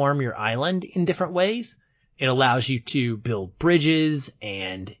terraform your island in different ways. It allows you to build bridges,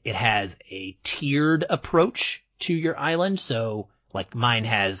 and it has a tiered approach to your island. So like mine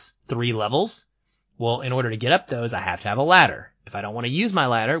has 3 levels. Well, in order to get up those, I have to have a ladder. If I don't want to use my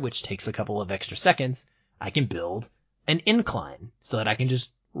ladder, which takes a couple of extra seconds, I can build an incline so that I can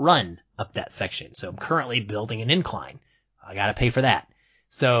just run up that section. So I'm currently building an incline. I got to pay for that.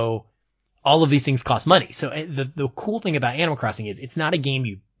 So all of these things cost money. So the cool thing about Animal Crossing is it's not a game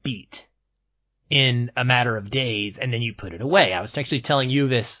you beat in a matter of days and then you put it away. I was actually telling you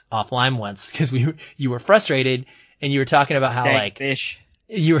this offline once because you were frustrated and you were talking about how like fish.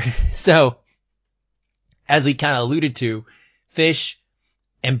 So as we kind of alluded to, fish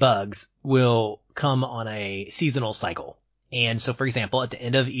and bugs will come on a seasonal cycle. And so for example, at the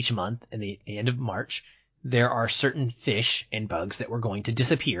end of each month and the end of March, there are certain fish and bugs that were going to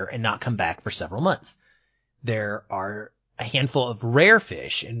disappear and not come back for several months. There are a handful of rare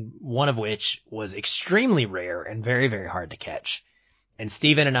fish, and one of which was extremely rare and very, very hard to catch. And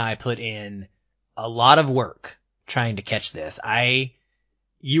Steven and I put in a lot of work trying to catch this.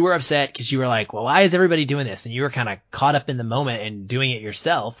 You were upset because you were like, well, why is everybody doing this? And you were kind of caught up in the moment and doing it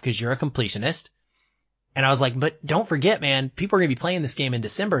yourself because you're a completionist. And I was like, but don't forget, man, people are going to be playing this game in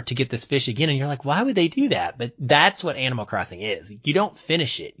December to get this fish again. And you're like, why would they do that? But that's what Animal Crossing is. You don't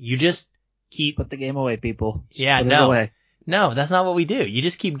finish it. You just put the game away, people. Just put it away. No, that's not what we do. You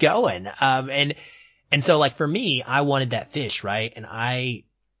just keep going. And so like for me, I wanted that fish, right? And I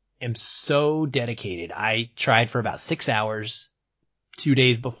am so dedicated. I tried for about 6 hours, 2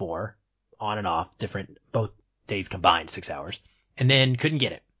 days before, on and off, both days combined, 6 hours, and then couldn't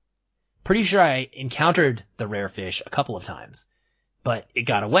get it. Pretty sure I encountered the rare fish a couple of times, but it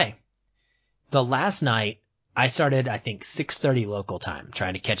got away. The last night, I started, I think, 6:30 local time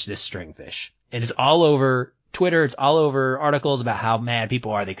trying to catch this stringfish. And it's all over Twitter. It's all over articles about how mad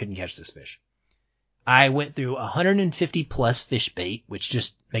people are they couldn't catch this fish. I went through 150 plus fish bait, which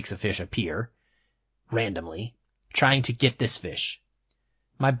just makes a fish appear randomly, trying to get this fish.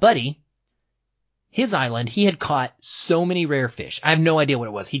 My buddy, his island, he had caught so many rare fish. I have no idea what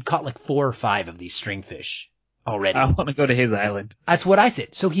it was. He'd caught like 4 or 5 of these stringfish already. I want to go to his island. That's what I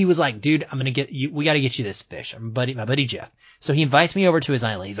said. So he was like, dude, I'm going to get you, we got to get you this fish. My buddy Jeff. So he invites me over to his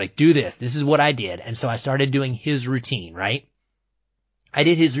island. He's like, do this. This is what I did. And so I started doing his routine, right? I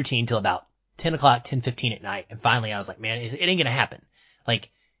did his routine till about 10 o'clock, 10:15 at night. And finally I was like, man, it ain't going to happen.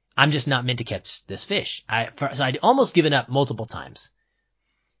 Like, I'm just not meant to catch this fish. So I'd almost given up multiple times.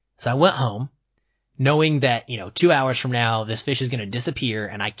 So I went home, knowing that, 2 hours from now, this fish is going to disappear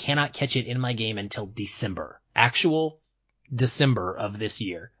and I cannot catch it in my game until December. Actual December of this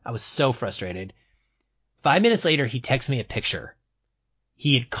year. I was so frustrated. 5 minutes later, he texts me a picture.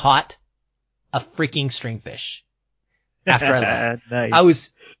 He had caught a freaking stringfish after I left. Nice. I was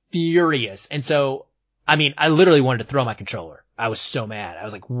furious. And so, I literally wanted to throw my controller. I was so mad. I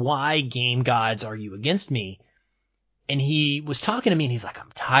was like, why, game gods, are you against me? And he was talking to me and he's like,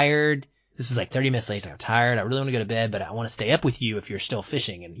 I'm tired. This was like 30 minutes later. He's like, I'm tired. I really want to go to bed, but I want to stay up with you if you're still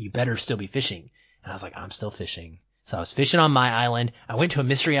fishing, and you better still be fishing. And I was like, I'm still fishing. So I was fishing on my island. I went to a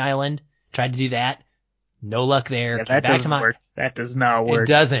mystery island, tried to do that. No luck there. Yeah, that doesn't work. That does not work.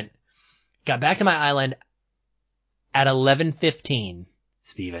 It doesn't. Got back to my island at 11:15,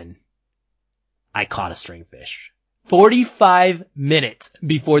 Steven. I caught a stringfish. 45 minutes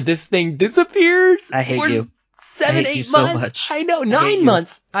before this thing disappears. I hate you. 7, 8 months. So much. I know. 9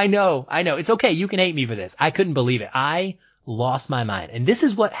 months. I know. It's okay. You can hate me for this. I couldn't believe it. I lost my mind. And this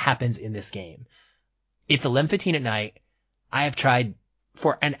is what happens in this game. It's 11:15 at night. I have tried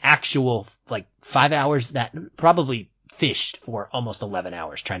for an actual 5 hours, that probably fished for almost 11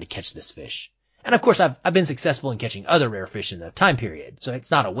 hours trying to catch this fish. And of course I've been successful in catching other rare fish in the time period. So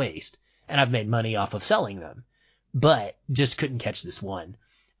it's not a waste. And I've made money off of selling them, but just couldn't catch this one.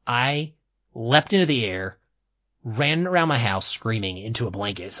 I leapt into the air, ran around my house screaming into a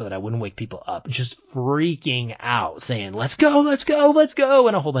blanket so that I wouldn't wake people up, just freaking out, saying, let's go, let's go, let's go,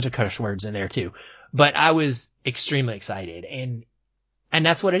 and a whole bunch of curse words in there too. But I was extremely excited, and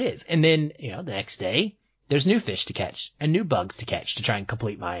that's what it is. And then, the next day, there's new fish to catch and new bugs to catch to try and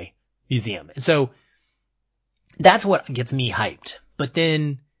complete my museum. And so that's what gets me hyped. But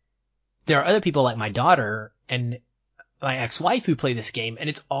then there are other people like my daughter and my ex-wife who play this game, and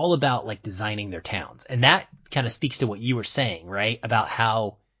it's all about like designing their towns. And that kind of speaks to what you were saying, right? About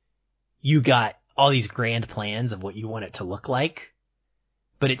how you got all these grand plans of what you want it to look like,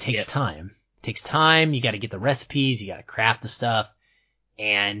 but it takes time. It takes time. You got to get the recipes. You got to craft the stuff.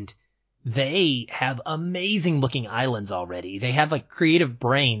 And they have amazing looking islands already. They have like creative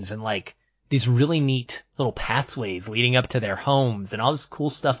brains and like these really neat little pathways leading up to their homes and all this cool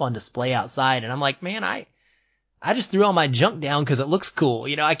stuff on display outside. And I'm like, man, I just threw all my junk down because it looks cool.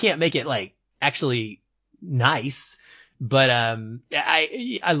 I can't make it like actually nice, but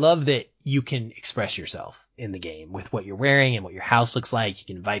I love that you can express yourself in the game with what you're wearing and what your house looks like. You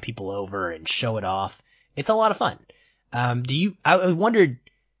can invite people over and show it off. It's a lot of fun. I wondered,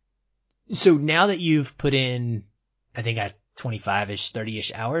 so now that you've put in, I think 25-ish,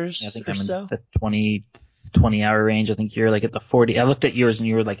 30-ish hours I think or I'm so? in the 20 hour range. I think you're like at the 40. I looked at yours and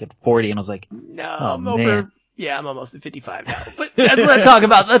you were like at 40 and I was like, No, oh, I'm man. over. Yeah, I'm almost at 55 now. But let's not talk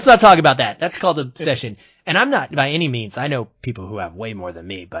about that. That's called obsession. And I'm not by any means. I know people who have way more than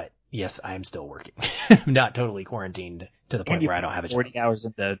me, but yes, I am still working. I'm not totally quarantined to the point where I don't have a job. 40 hours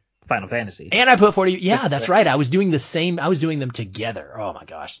into Final Fantasy. And I put 40. Yeah, that's right. I was doing the same. I was doing them together. Oh my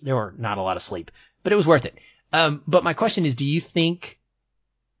gosh. There were not a lot of sleep, but it was worth it. But my question is, do you think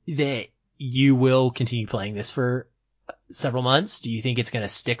that you will continue playing this for several months? Do you think it's going to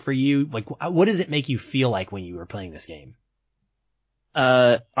stick for you? Like, what does it make you feel like when you were playing this game?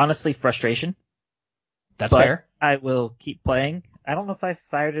 Honestly, frustration. That's fair. I will keep playing. I don't know if I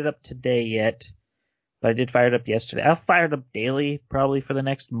fired it up today yet, but I did fire it up yesterday. I'll fire it up daily probably for the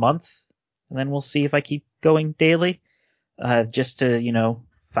next month, and then we'll see if I keep going daily. Just to,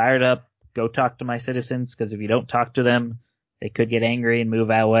 fire it up, go talk to my citizens, because if you don't talk to them, they could get angry and move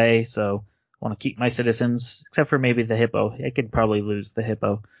away. So I want to keep my citizens, except for maybe the hippo. I could probably lose the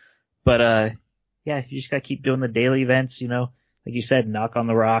hippo. But, yeah, you just got to keep doing the daily events, like you said, knock on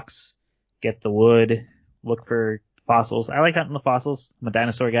the rocks, get the wood, look for fossils. I like hunting the fossils. I'm a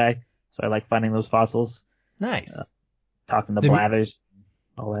dinosaur guy, so I like finding those fossils. Nice. Talking to Blathers,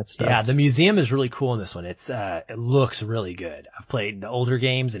 all that stuff. Yeah, the museum is really cool in this one. It looks really good. I've played the older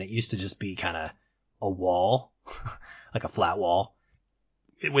games and it used to just be kind of a wall, like a flat wall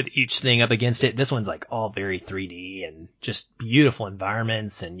with each thing up against it. This one's like all very 3D and just beautiful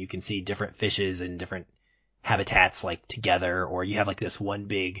environments, and you can see different fishes in different habitats like together, or you have like this one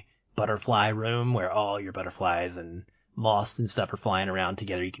big butterfly room where all your butterflies and moths and stuff are flying around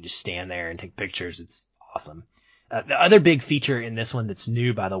together. You can just stand there and take pictures. It's awesome. The other big feature in this one that's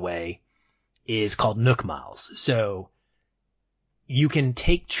new, by the way, is called Nook Miles. So you can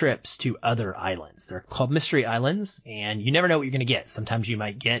take trips to other islands. They're called mystery islands, and you never know what you're going to get. Sometimes you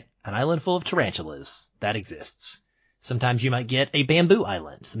might get an island full of tarantulas. That exists. Sometimes you might get a bamboo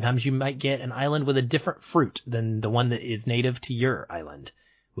island. Sometimes you might get an island with a different fruit than the one that is native to your island,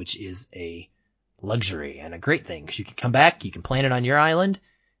 which is a luxury and a great thing, because you can come back, you can plant it on your island,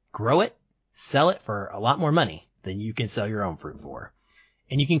 grow it, sell it for a lot more money than you can sell your own fruit for.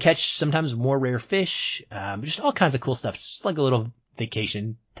 And you can catch sometimes more rare fish, just all kinds of cool stuff. It's just like a little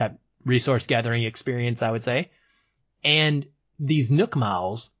vacation type resource gathering experience, I would say. And these Nook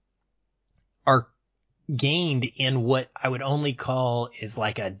Miles are gained in what I would only call is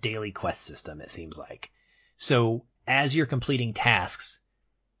like a daily quest system, it seems like. So as you're completing tasks,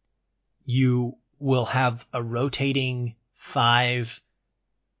 you will have a rotating 5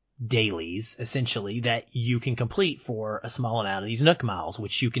 dailies, essentially, that you can complete for a small amount of these Nook Miles,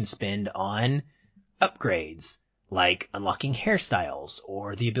 which you can spend on upgrades, like unlocking hairstyles,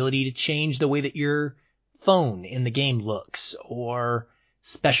 or the ability to change the way that your phone in the game looks, or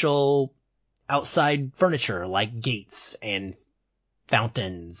special outside furniture like gates and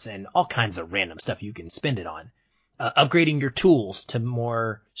fountains and all kinds of random stuff you can spend it on. Upgrading your tools to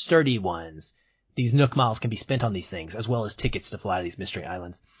more sturdy ones. These Nook Miles can be spent on these things, as well as tickets to fly to these mystery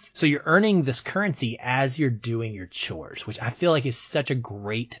islands. So you're earning this currency as you're doing your chores, which I feel like is such a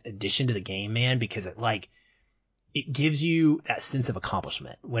great addition to the game, man, because it gives you that sense of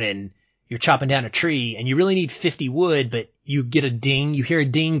accomplishment when you're chopping down a tree and you really need 50 wood, but you get a ding, you hear a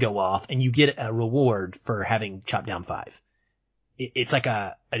ding go off, and you get a reward for having chopped down 5. It's like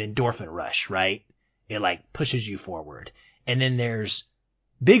an endorphin rush, right? It like pushes you forward. And then there's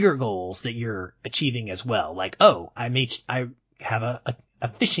bigger goals that you're achieving as well. Like, oh, I have a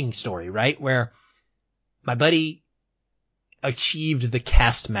fishing story, right? Where my buddy achieved the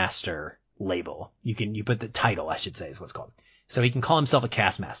cast master label. You put the title, I should say, is what's called. So he can call himself a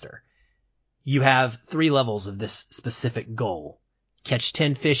cast master. You have 3 levels of this specific goal. Catch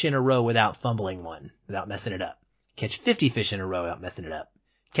 10 fish in a row without fumbling one, without messing it up. Catch 50 fish in a row without messing it up.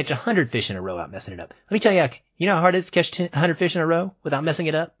 Catch 100 fish in a row without messing it up. Let me tell you know how hard it is to catch 100 fish in a row without messing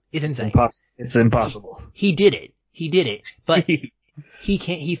it up? It's insane. It's impossible. He did it, but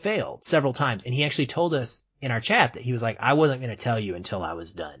he failed several times. And he actually told us in our chat that he was like, I wasn't going to tell you until I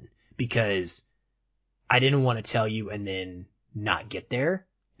was done because I didn't want to tell you and then not get there.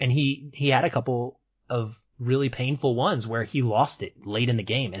 And he had a couple of really painful ones where he lost it late in the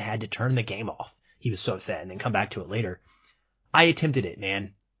game and had to turn the game off. He was so sad and then come back to it later. I attempted it,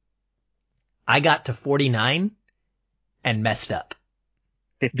 man. I got to 49 and messed up.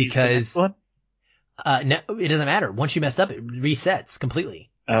 50 because no, it doesn't matter. Once you messed up, it resets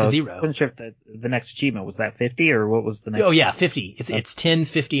completely to 0. I wasn't sure if the next achievement was that 50 or what was the next. Oh yeah, 50. It's 10,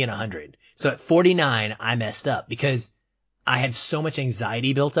 50, and 100. So at 49, I messed up because I had so much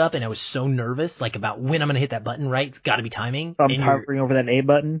anxiety built up and I was so nervous, like about when I'm going to hit that button, right? It's got to be timing. Thumbs hovering over that A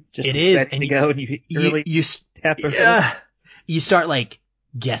button. Just it is. And you go and you tap you start like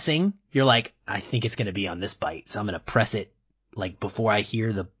guessing. You're like, I think it's going to be on this bite. So I'm going to press it like before I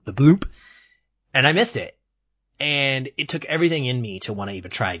hear the bloop. And I missed it. And it took everything in me to want to even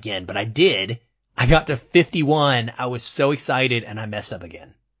try again, but I did. I got to 51. I was so excited and I messed up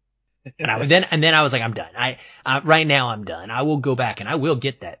again. And then I was like, I'm done. Right now I'm done. I will go back and I will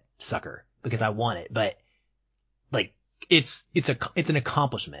get that sucker because I want it, but like it's an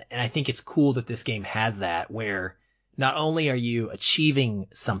accomplishment. And I think it's cool that this game has that where not only are you achieving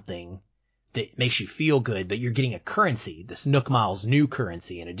something that makes you feel good, but you're getting a currency, this Nook Miles new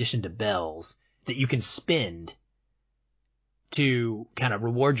currency in addition to bells that you can spend to kind of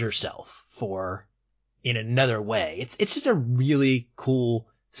reward yourself for in another way. It's just a really cool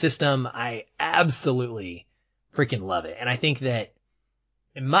system. I absolutely freaking love it. And I think that,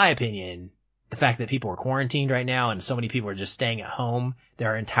 in my opinion, the fact that people are quarantined right now and so many people are just staying at home,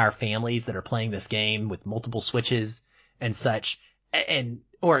 there are entire families that are playing this game with multiple Switches and such.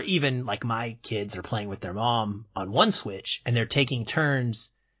 Or even like my kids are playing with their mom on one Switch and they're taking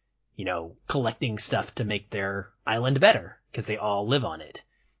turns, collecting stuff to make their island better because they all live on it.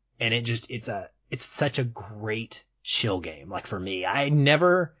 And it's such a great chill game. Like for me, I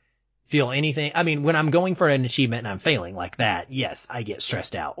never feel anything. I mean, when I'm going for an achievement and I'm failing like that, yes, I get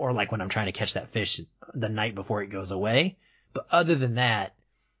stressed out. Or like when I'm trying to catch that fish the night before it goes away. But other than that,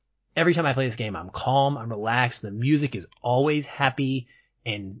 every time I play this game, I'm calm, I'm relaxed. The music is always happy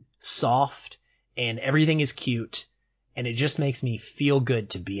and soft and everything is cute. And it just makes me feel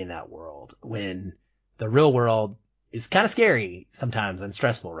good to be in that world when the real world is kind of scary sometimes and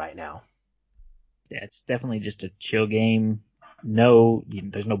stressful right now. Yeah, it's definitely just a chill game.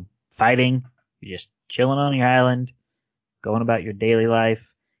 There's no fighting. You're just chilling on your island, going about your daily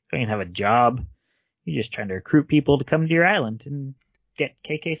life. You don't even have a job. You're just trying to recruit people to come to your island and get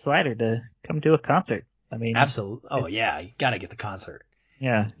KK Slider to come to a concert. I mean, absolutely. Oh yeah, you gotta get the concert.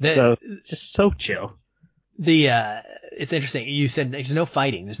 Yeah. So it's just so chill. It's interesting. You said there's no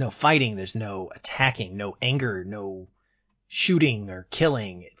fighting. There's no attacking, no anger, no shooting or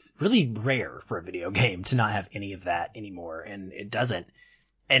killing. It's really rare for a video game to not have any of that anymore, and it doesn't.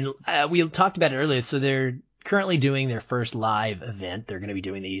 And we talked about it earlier. So they're currently doing their first live event. They're going to be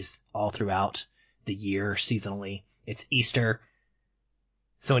doing these all throughout the year seasonally. It's Easter.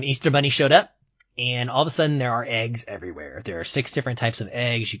 So an Easter bunny showed up, and all of a sudden there are eggs everywhere. There are 6 different types of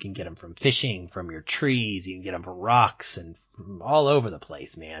eggs. You can get them from fishing, from your trees. You can get them from rocks and from all over the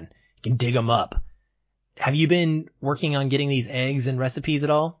place, man. You can dig them up. Have you been working on getting these eggs and recipes at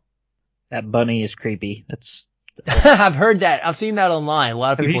all? That bunny is creepy. I've heard that. I've seen that online. A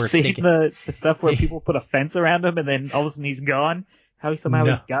lot of people Have you seen the stuff where people put a fence around him and then all of a sudden he's gone? How he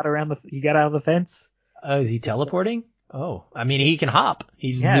got out of the fence? Is he teleporting? Oh, I mean, he can hop.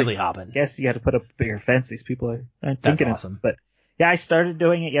 He's really hopping. I guess you got to put up a bigger fence. These people aren't That's thinking awesome. But yeah, I started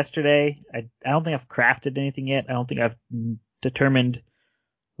doing it yesterday. I don't think I've crafted anything yet. I don't think I've determined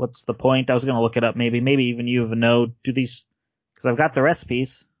what's the point. I was going to look it up. Maybe even you have a know. Do these, because I've got the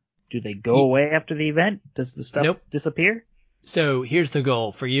recipes. Do they go away after the event? Does the stuff disappear? So here's the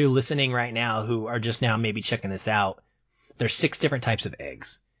goal for you listening right now who are just now maybe checking this out. There's 6 different types of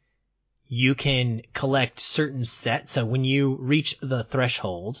eggs. You can collect certain sets. So when you reach the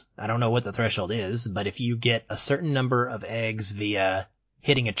threshold, I don't know what the threshold is, but if you get a certain number of eggs via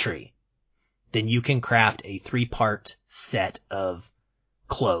hitting a tree, then you can craft a 3-part set of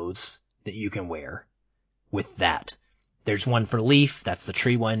clothes that you can wear with that. There's one for Leaf, that's the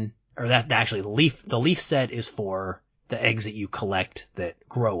tree one, or that actually the leaf set is for the eggs that you collect that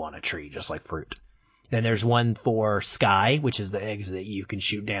grow on a tree, just like fruit. Then there's one for Sky, which is the eggs that you can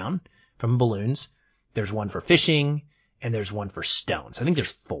shoot down from balloons. There's one for fishing, and there's one for stones. I think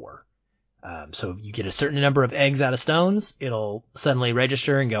there's 4. So if you get a certain number of eggs out of stones, it'll suddenly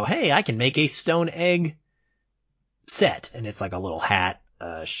register and go, hey, I can make a stone egg set. And it's like a little hat,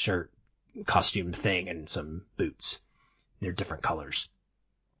 shirt, costume thing, and some boots. They're different colors.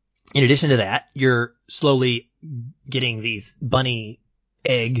 In addition to that, you're slowly getting these bunny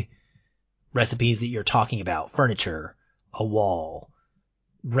egg recipes that you're talking about. Furniture, a wall,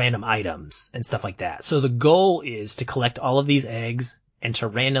 random items, and stuff like that. So the goal is to collect all of these eggs and to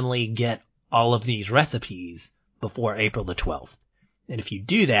randomly get all of these recipes before April the 12th. And if you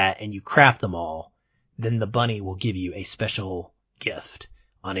do that and you craft them all, then the bunny will give you a special gift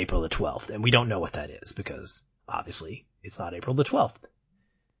on April the 12th. And we don't know what that is because obviously it's not April the 12th.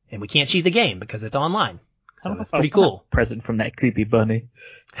 And we can't cheat the game because it's online. So that's pretty cool. Present from that creepy bunny.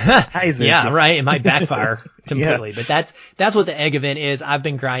 Yeah, right. It might backfire completely, but that's what the egg event is. I've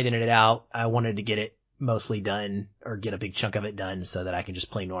been grinding it out. I wanted to get it mostly done or get a big chunk of it done so that I can just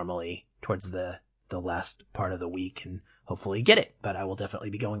play normally towards the last part of the week and hopefully get it, but I will definitely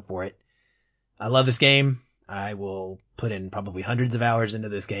be going for it. I love this game. I will put in probably hundreds of hours into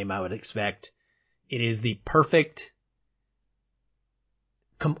this game, I would expect. It is the perfect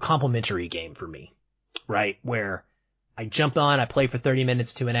complementary game for me, right? Where I jump on, I play for 30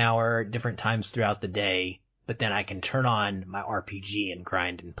 minutes to an hour, different times throughout the day, but then I can turn on my RPG and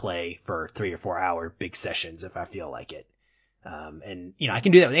grind and play for 3 or 4 hour big sessions if I feel like it. And I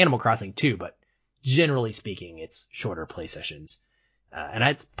can do that with Animal Crossing too, but generally speaking, it's shorter play sessions. And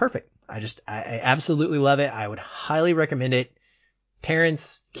it's perfect. I absolutely love it. I would highly recommend it.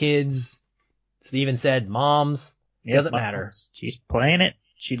 Parents, kids, Steven said moms, doesn't matter. She's playing it.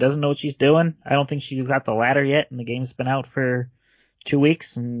 She doesn't know what she's doing. I don't think she's got the ladder yet, and the game's been out for 2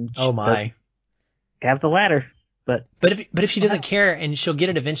 weeks, and she doesn't have the ladder. But if she doesn't care, and she'll get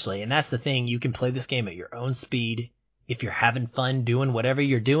it eventually, and that's the thing, you can play this game at your own speed. If you're having fun doing whatever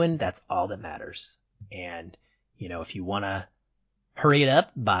you're doing, that's all that matters. And, if you want to hurry it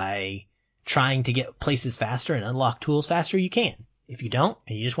up by trying to get places faster and unlock tools faster, you can. If you don't,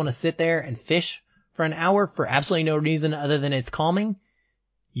 and you just want to sit there and fish for an hour for absolutely no reason other than it's calming,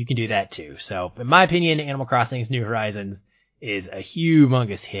 you can do that too. So, in my opinion, Animal Crossing's New Horizons is a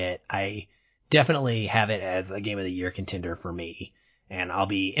humongous hit. I definitely have it as a Game of the Year contender for me. And I'll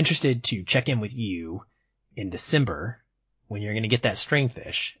be interested to check in with you in December when you're going to get that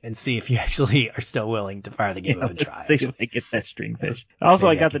stringfish and see if you actually are still willing to fire the game up and try it. See if I get that stringfish. Also,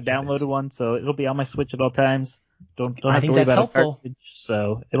 I got the downloaded one, so it'll be on my Switch at all times. Don't have to worry about helpful. A cartridge,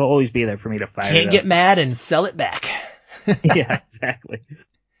 so it'll always be there for me to fire. Can't get mad and sell it back. Yeah, exactly.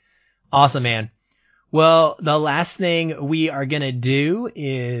 Awesome, man. Well, the last thing we are going to do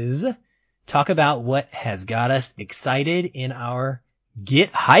is talk about what has got us excited in our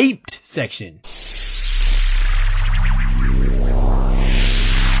Get Hyped section.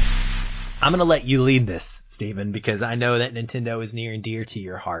 I'm going to let you lead this, Steven, because I know that Nintendo is near and dear to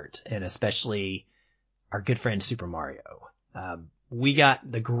your heart, and especially our good friend Super Mario. We got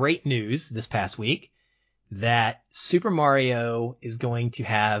the great news this past week that Super Mario is going to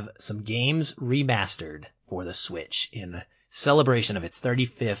have some games remastered for the Switch in celebration of its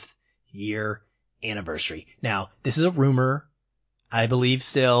 35th year anniversary. Now, this is a rumor, I believe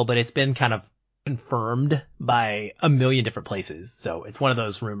still, but it's been kind of confirmed by a million different places. So it's one of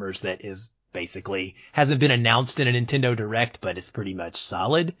those rumors that is basically hasn't been announced in a Nintendo Direct, but it's pretty much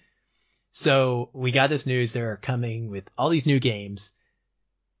solid. So we got this news. They're coming with all these new games.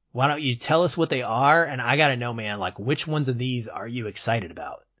 Why don't you tell us what they are? And I got to know, man, like which ones of these are you excited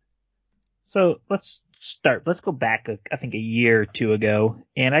about? So let's start. Let's go back, I think, a year or two ago.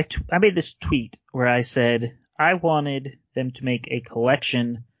 And I made this tweet where I said I wanted them to make a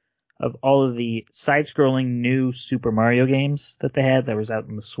collection of all of the side-scrolling new Super Mario games that they had that was out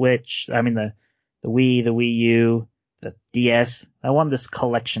on the Switch. I mean, the Wii, the Wii U, the DS. I wanted this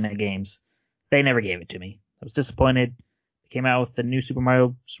collection of games. They never gave it to me. I was disappointed. They came out with the new Super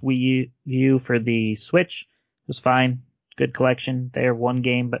Mario Wii U for the Switch. It was fine. Good collection. They have one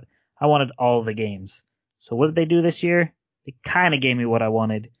game, but I wanted all the games. So what did they do this year? They kind of gave me what I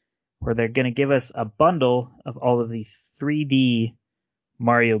wanted, where they're going to give us a bundle of all of the 3D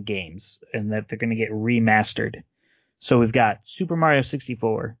Mario games, and that they're going to get remastered. So we've got Super Mario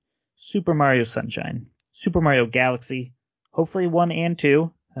 64, Super Mario Sunshine, Super Mario Galaxy, hopefully 1 and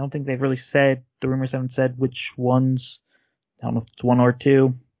 2. I don't think they've really said, the rumors haven't said which ones I don't know if it's 1 or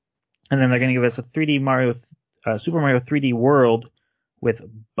 2. And then they're going to give us a 3D Super Mario 3D World with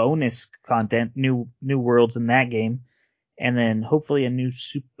bonus content, new worlds in that game. And then hopefully a new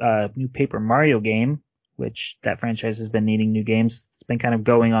Paper Mario game, which that franchise has been needing new games. It's been kind of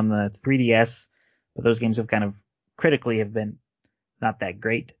going on the 3DS, but those games have kind of critically have been not that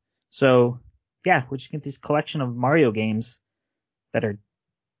great. So yeah, we're just getting this collection of Mario games that are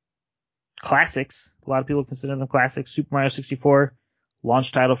classics. A lot of people consider them classics. Super Mario 64,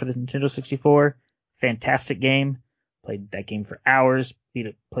 launch title for the Nintendo 64. Fantastic game. Played that game for hours.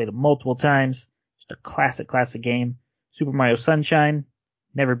 Played it multiple times. Just a classic game. Super Mario Sunshine.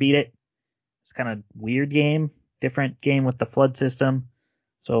 Never beat it. It's kind of weird game. Different game with the FLUDD system.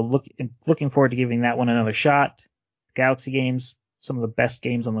 So looking forward to giving that one another shot. Galaxy games. Some of the best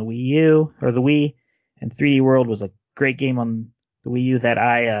games on the Wii U or the Wii. And 3D World was a great game on the Wii U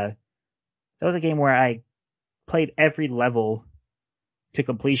that was a game where I played every level to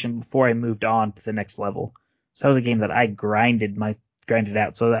completion before I moved on to the next level. So that was a game that I grinded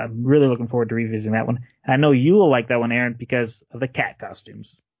out. So I'm really looking forward to revisiting that one. And I know you will like that one, Aaron, because of the cat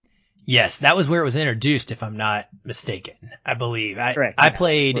costumes. Yes, that was where it was introduced, if I'm not mistaken. I believe. Correct. I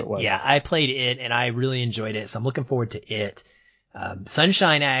played it and I really enjoyed it. So I'm looking forward to it.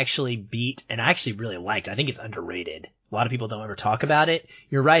 Sunshine I actually beat and I actually really liked. I think it's underrated. A lot of people don't ever talk about it.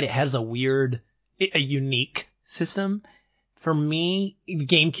 You're right. It has a unique system. For me, the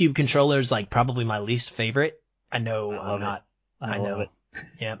GameCube controller is like probably my least favorite. I know I love it.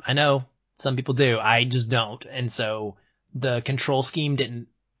 Yeah, I know some people do. I just don't. And so the control scheme didn't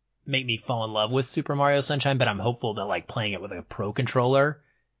make me fall in love with Super Mario Sunshine, but I'm hopeful that like playing it with a pro controller,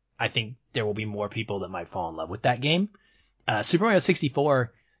 I think there will be more people that might fall in love with that game. Super Mario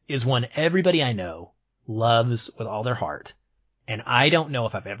 64 is one everybody I know loves with all their heart, and I don't know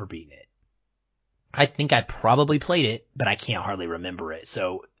if I've ever beaten it. I think I probably played it, but I can't hardly remember it.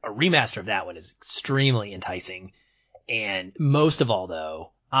 So a remaster of that one is extremely enticing. And most of all,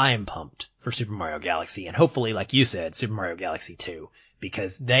 though, I am pumped for Super Mario Galaxy and hopefully, like you said, Super Mario Galaxy 2,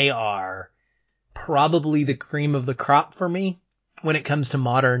 because they are probably the cream of the crop for me when it comes to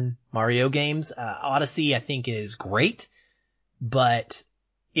modern Mario games. Odyssey, I think, is great, but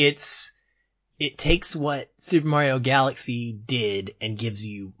it takes what Super Mario Galaxy did and gives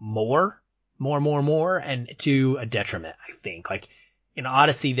you more, and to a detriment, I think. Like, in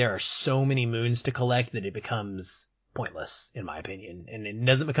Odyssey, there are so many moons to collect that it becomes pointless, in my opinion, and it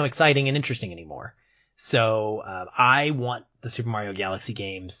doesn't become exciting and interesting anymore. So, I want the Super Mario Galaxy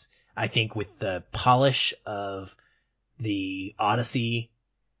games, I think, with the polish of the Odyssey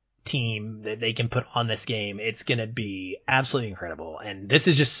team that they can put on this game, it's gonna be absolutely incredible. And this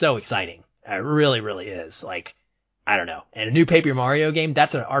is just so exciting. It really, really is. Like, I don't know. And a new Paper Mario game,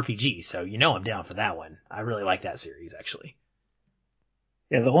 that's an RPG, so I'm down for that one. I really like that series, actually.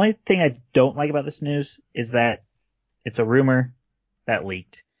 Yeah, the only thing I don't like about this news is that it's a rumor that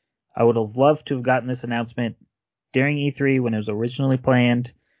leaked. I would have loved to have gotten this announcement during E3 when it was originally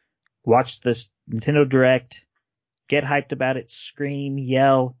planned, watch this Nintendo Direct, get hyped about it, scream,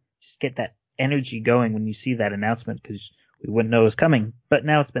 yell, just get that energy going when you see that announcement because we wouldn't know it was coming. But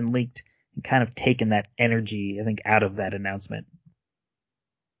now it's been leaked and kind of taken that energy, I think, out of that announcement.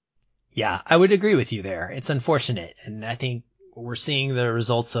 Yeah, I would agree with you there. It's unfortunate, and I think we're seeing the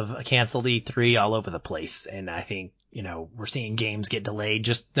results of a canceled E3 all over the place, and I think, we're seeing games get delayed.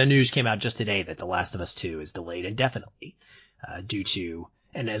 Just the news came out just today that The Last of Us 2 is delayed indefinitely, due to,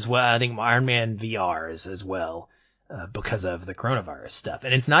 and as well, I think Iron Man VR is as well, because of the coronavirus stuff.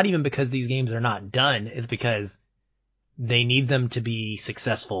 And it's not even because these games are not done, it's because they need them to be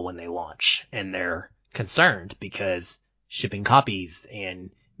successful when they launch, and they're concerned because shipping copies and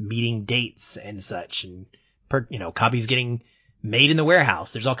meeting dates and such, and copies getting made in the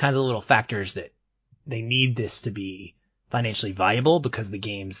warehouse. There's all kinds of little factors that they need this to be financially viable because the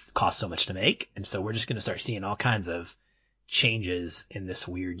games cost so much to make. And so we're just going to start seeing all kinds of changes in this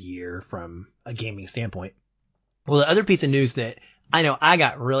weird year from a gaming standpoint. Well, the other piece of news that I know I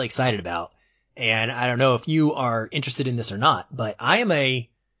got really excited about, and I don't know if you are interested in this or not, but I am a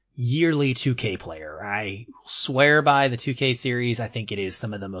yearly 2K player. I swear by the 2K series. I think it is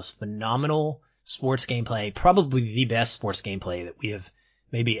some of the most phenomenal sports gameplay, probably the best sports gameplay that we have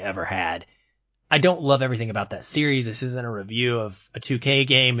maybe ever had. I don't love everything about that series. This isn't a review of a 2K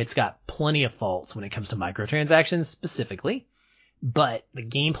game. It's got plenty of faults when it comes to microtransactions specifically, but the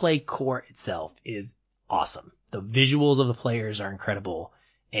gameplay core itself is awesome. The visuals of the players are incredible,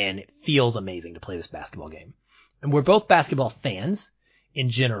 and it feels amazing to play this basketball game. And we're both basketball fans in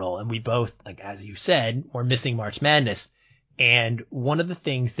general, and we both, like as you said, we're missing March Madness. And one of the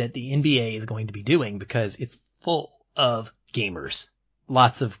things that the NBA is going to be doing, because it's full of gamers.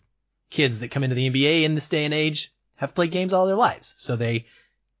 Lots of kids that come into the NBA in this day and age have played games all their lives. So they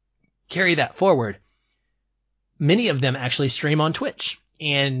carry that forward. Many of them actually stream on Twitch.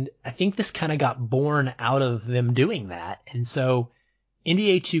 And I think this kind of got born out of them doing that. And so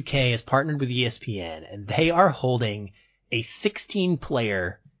NBA 2K has partnered with ESPN, and they are holding a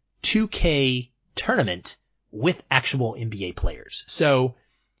 16-player 2K tournament with actual NBA players. So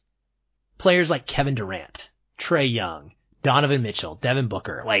players like Kevin Durant, Trae Young, Donovan Mitchell, Devin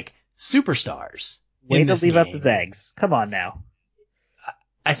Booker, like superstars. Way to leave out the Zags. Come on now.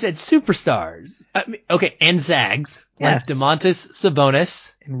 I said superstars. Okay, and Zags. Yeah. Like Domantas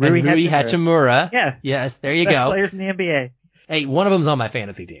Sabonis and Rui Hachimura. Yeah. Yes, there you Best go. players in the NBA. Hey, one of them's on my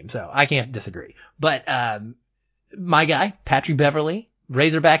fantasy team, so I can't disagree. But my guy, Patrick Beverley,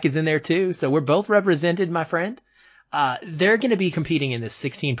 Razorback is in there too, so we're both represented, my friend. They're going to be competing in this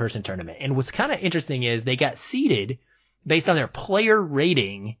 16-person tournament. And what's kind of interesting is they got seeded based on their player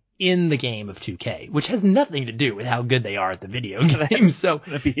rating in the game of 2K, which has nothing to do with how good they are at the video game. So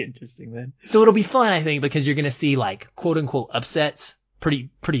that'd be interesting then. So it'll be fun, I think, because you're going to see like quote unquote upsets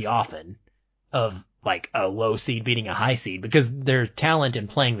pretty often of like a low seed beating a high seed, because their talent in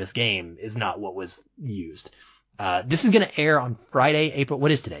playing this game is not what was used. This is going to air on Friday,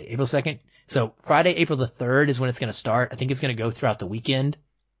 what is today? April 2nd? So Friday, April the 3rd is when it's going to start. I think it's going to go throughout the weekend.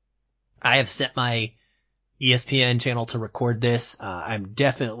 I have set my ESPN channel to record this. I'm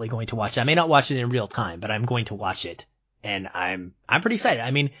definitely going to watch it. I may not watch it in real time, but I'm going to watch it. And I'm pretty excited.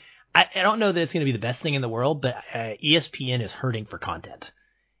 I mean, I don't know that it's going to be the best thing in the world, but ESPN is hurting for content.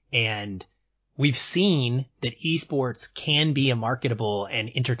 And we've seen that esports can be a marketable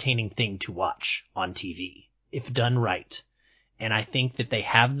and entertaining thing to watch on TV if done right. And I think that they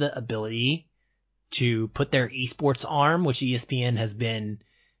have the ability to put their esports arm, which ESPN has been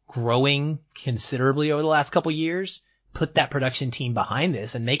growing considerably over the last couple years, put that production team behind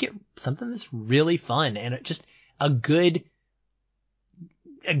this and make it something that's really fun and just a good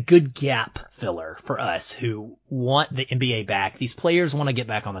gap filler for us who want the NBA back. These players want to get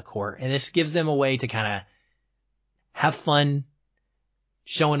back on the court, and this gives them a way to kind of have fun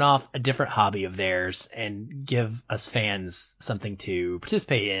showing off a different hobby of theirs and give us fans something to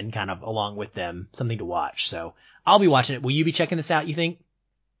participate in kind of along with them, something to watch. So I'll be watching it. Will you be checking this out, you think?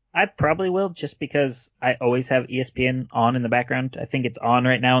 I probably will, just because I always have ESPN on in the background. I think it's on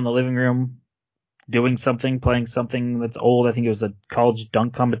right now in the living room, doing something, playing something that's old. I think it was a college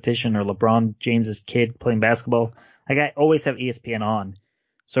dunk competition or LeBron James's kid playing basketball. Like, I always have ESPN on.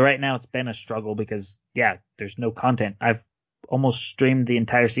 So right now it's been a struggle because, yeah, there's no content. I've almost streamed the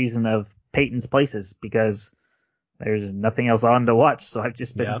entire season of Peyton's Places because there's nothing else on to watch. So I've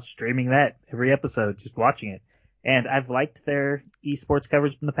just been streaming that every episode, just watching it. And I've liked their esports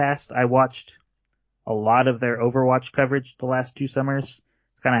coverage in the past. I watched a lot of their Overwatch coverage the last 2 summers.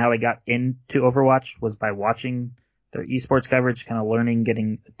 It's kind of how I got into Overwatch, was by watching their esports coverage, kind of learning,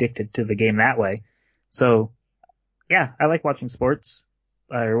 getting addicted to the game that way. So, yeah, I like watching sports,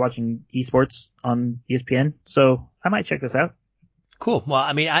 or watching esports on ESPN. So I might check this out. Cool. Well,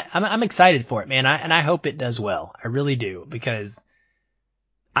 I mean, I'm excited for it, man. And I hope it does well. I really do, because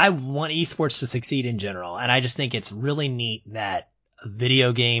I want esports to succeed in general. And I just think it's really neat that a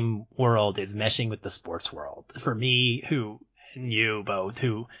video game world is meshing with the sports world. For me, and you both,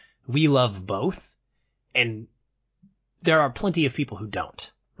 who we love both. And there are plenty of people who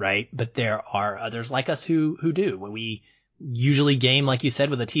don't, right? But there are others like us who do. When we usually game, like you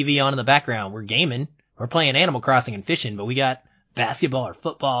said, with a TV on in the background, we're gaming, we're playing Animal Crossing and fishing, but we got basketball or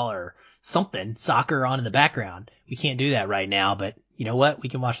football or something, soccer on in the background. We can't do that right now, but you know what? We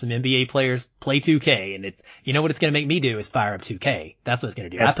can watch some NBA players play 2K, and it's, you know what it's going to make me do is fire up 2K. That's what it's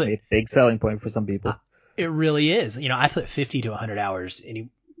going to do. That's a big selling point for some people. It really is. You know, I put 50 to 100 hours,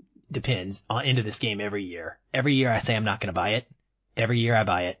 depends, into this game every year. Every year I say I'm not going to buy it. Every year I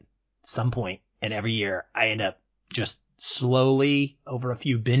buy it some point, and every year I end up just slowly, over a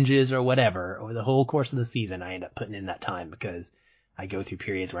few binges or whatever, over the whole course of the season, I end up putting in that time because I go through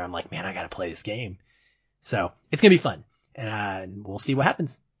periods where I'm like, man, I got to play this game. So it's going to be fun. And we'll see what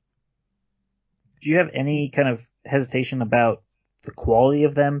happens. Do you have any kind of hesitation about the quality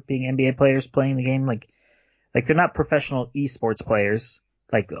of them being NBA players playing the game? Like they're not professional esports players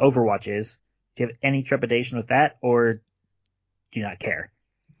like Overwatch is. Do you have any trepidation with that, or do you not care?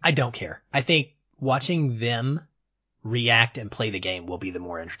 I don't care. I think watching them react and play the game will be the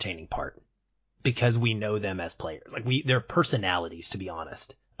more entertaining part, because we know them as players. Like their personalities, to be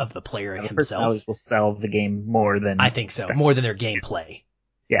honest, of the player himself. Personalities will sell the game more than... I think so. More than their gameplay.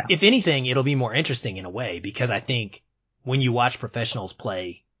 Yeah. If anything, it'll be more interesting in a way, because I think when you watch professionals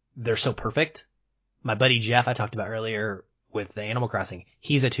play, they're so perfect. My buddy Jeff, I talked about earlier, with the Animal Crossing.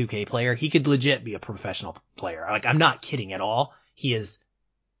 He's a 2K player. He could legit be a professional player. Like, I'm not kidding at all. He is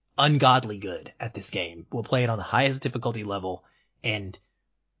ungodly good at this game. We'll play it on the highest difficulty level, and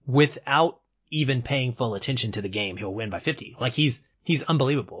without even paying full attention to the game, he'll win by 50. Like, he's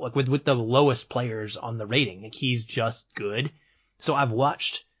unbelievable. Like, with the lowest players on the rating, like, he's just good. So I've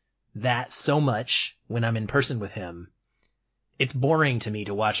watched that so much when I'm in person with him. It's boring to me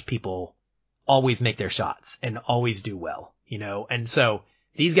to watch people always make their shots and always do well, you know? And so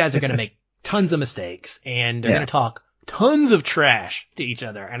these guys are going to make tons of mistakes, and they're going to talk tons of trash to each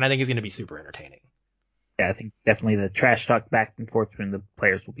other. And I think it's going to be super entertaining. Yeah, I think definitely the trash talk back and forth between the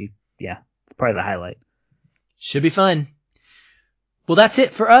players will be, probably the highlight. Should be fun. Well, that's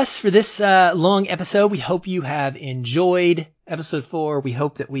it for us for this long episode. We hope you have enjoyed episode 4. We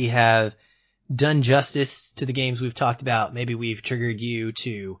hope that we have done justice to the games we've talked about. Maybe we've triggered you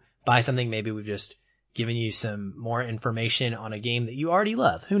to buy something. Maybe we've just given you some more information on a game that you already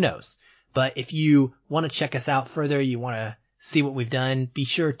love. Who knows? But if you want to check us out further, you want to see what we've done, be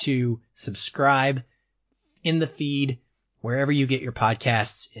sure to subscribe in the feed wherever you get your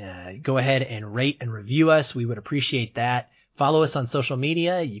podcasts. Go ahead and rate and review us. We would appreciate that. Follow us on social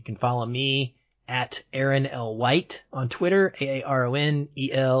media. You can follow me at Aaron L. White on Twitter,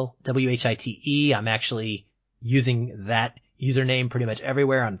 AARONELWHITE. I'm actually using that username pretty much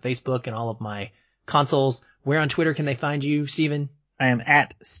everywhere on Facebook and all of my consoles. Where on Twitter can they find you, Steven? I am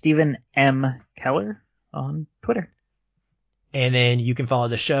at Stephen M. Keller on Twitter. And then you can follow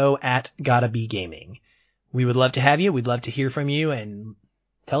the show at Gotta Be Gaming. We would love to have you. We'd love to hear from you and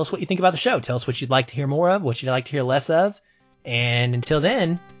tell us what you think about the show. Tell us what you'd like to hear more of, what you'd like to hear less of. And until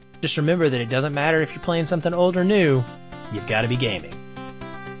then, just remember that it doesn't matter if you're playing something old or new. You've got to be gaming.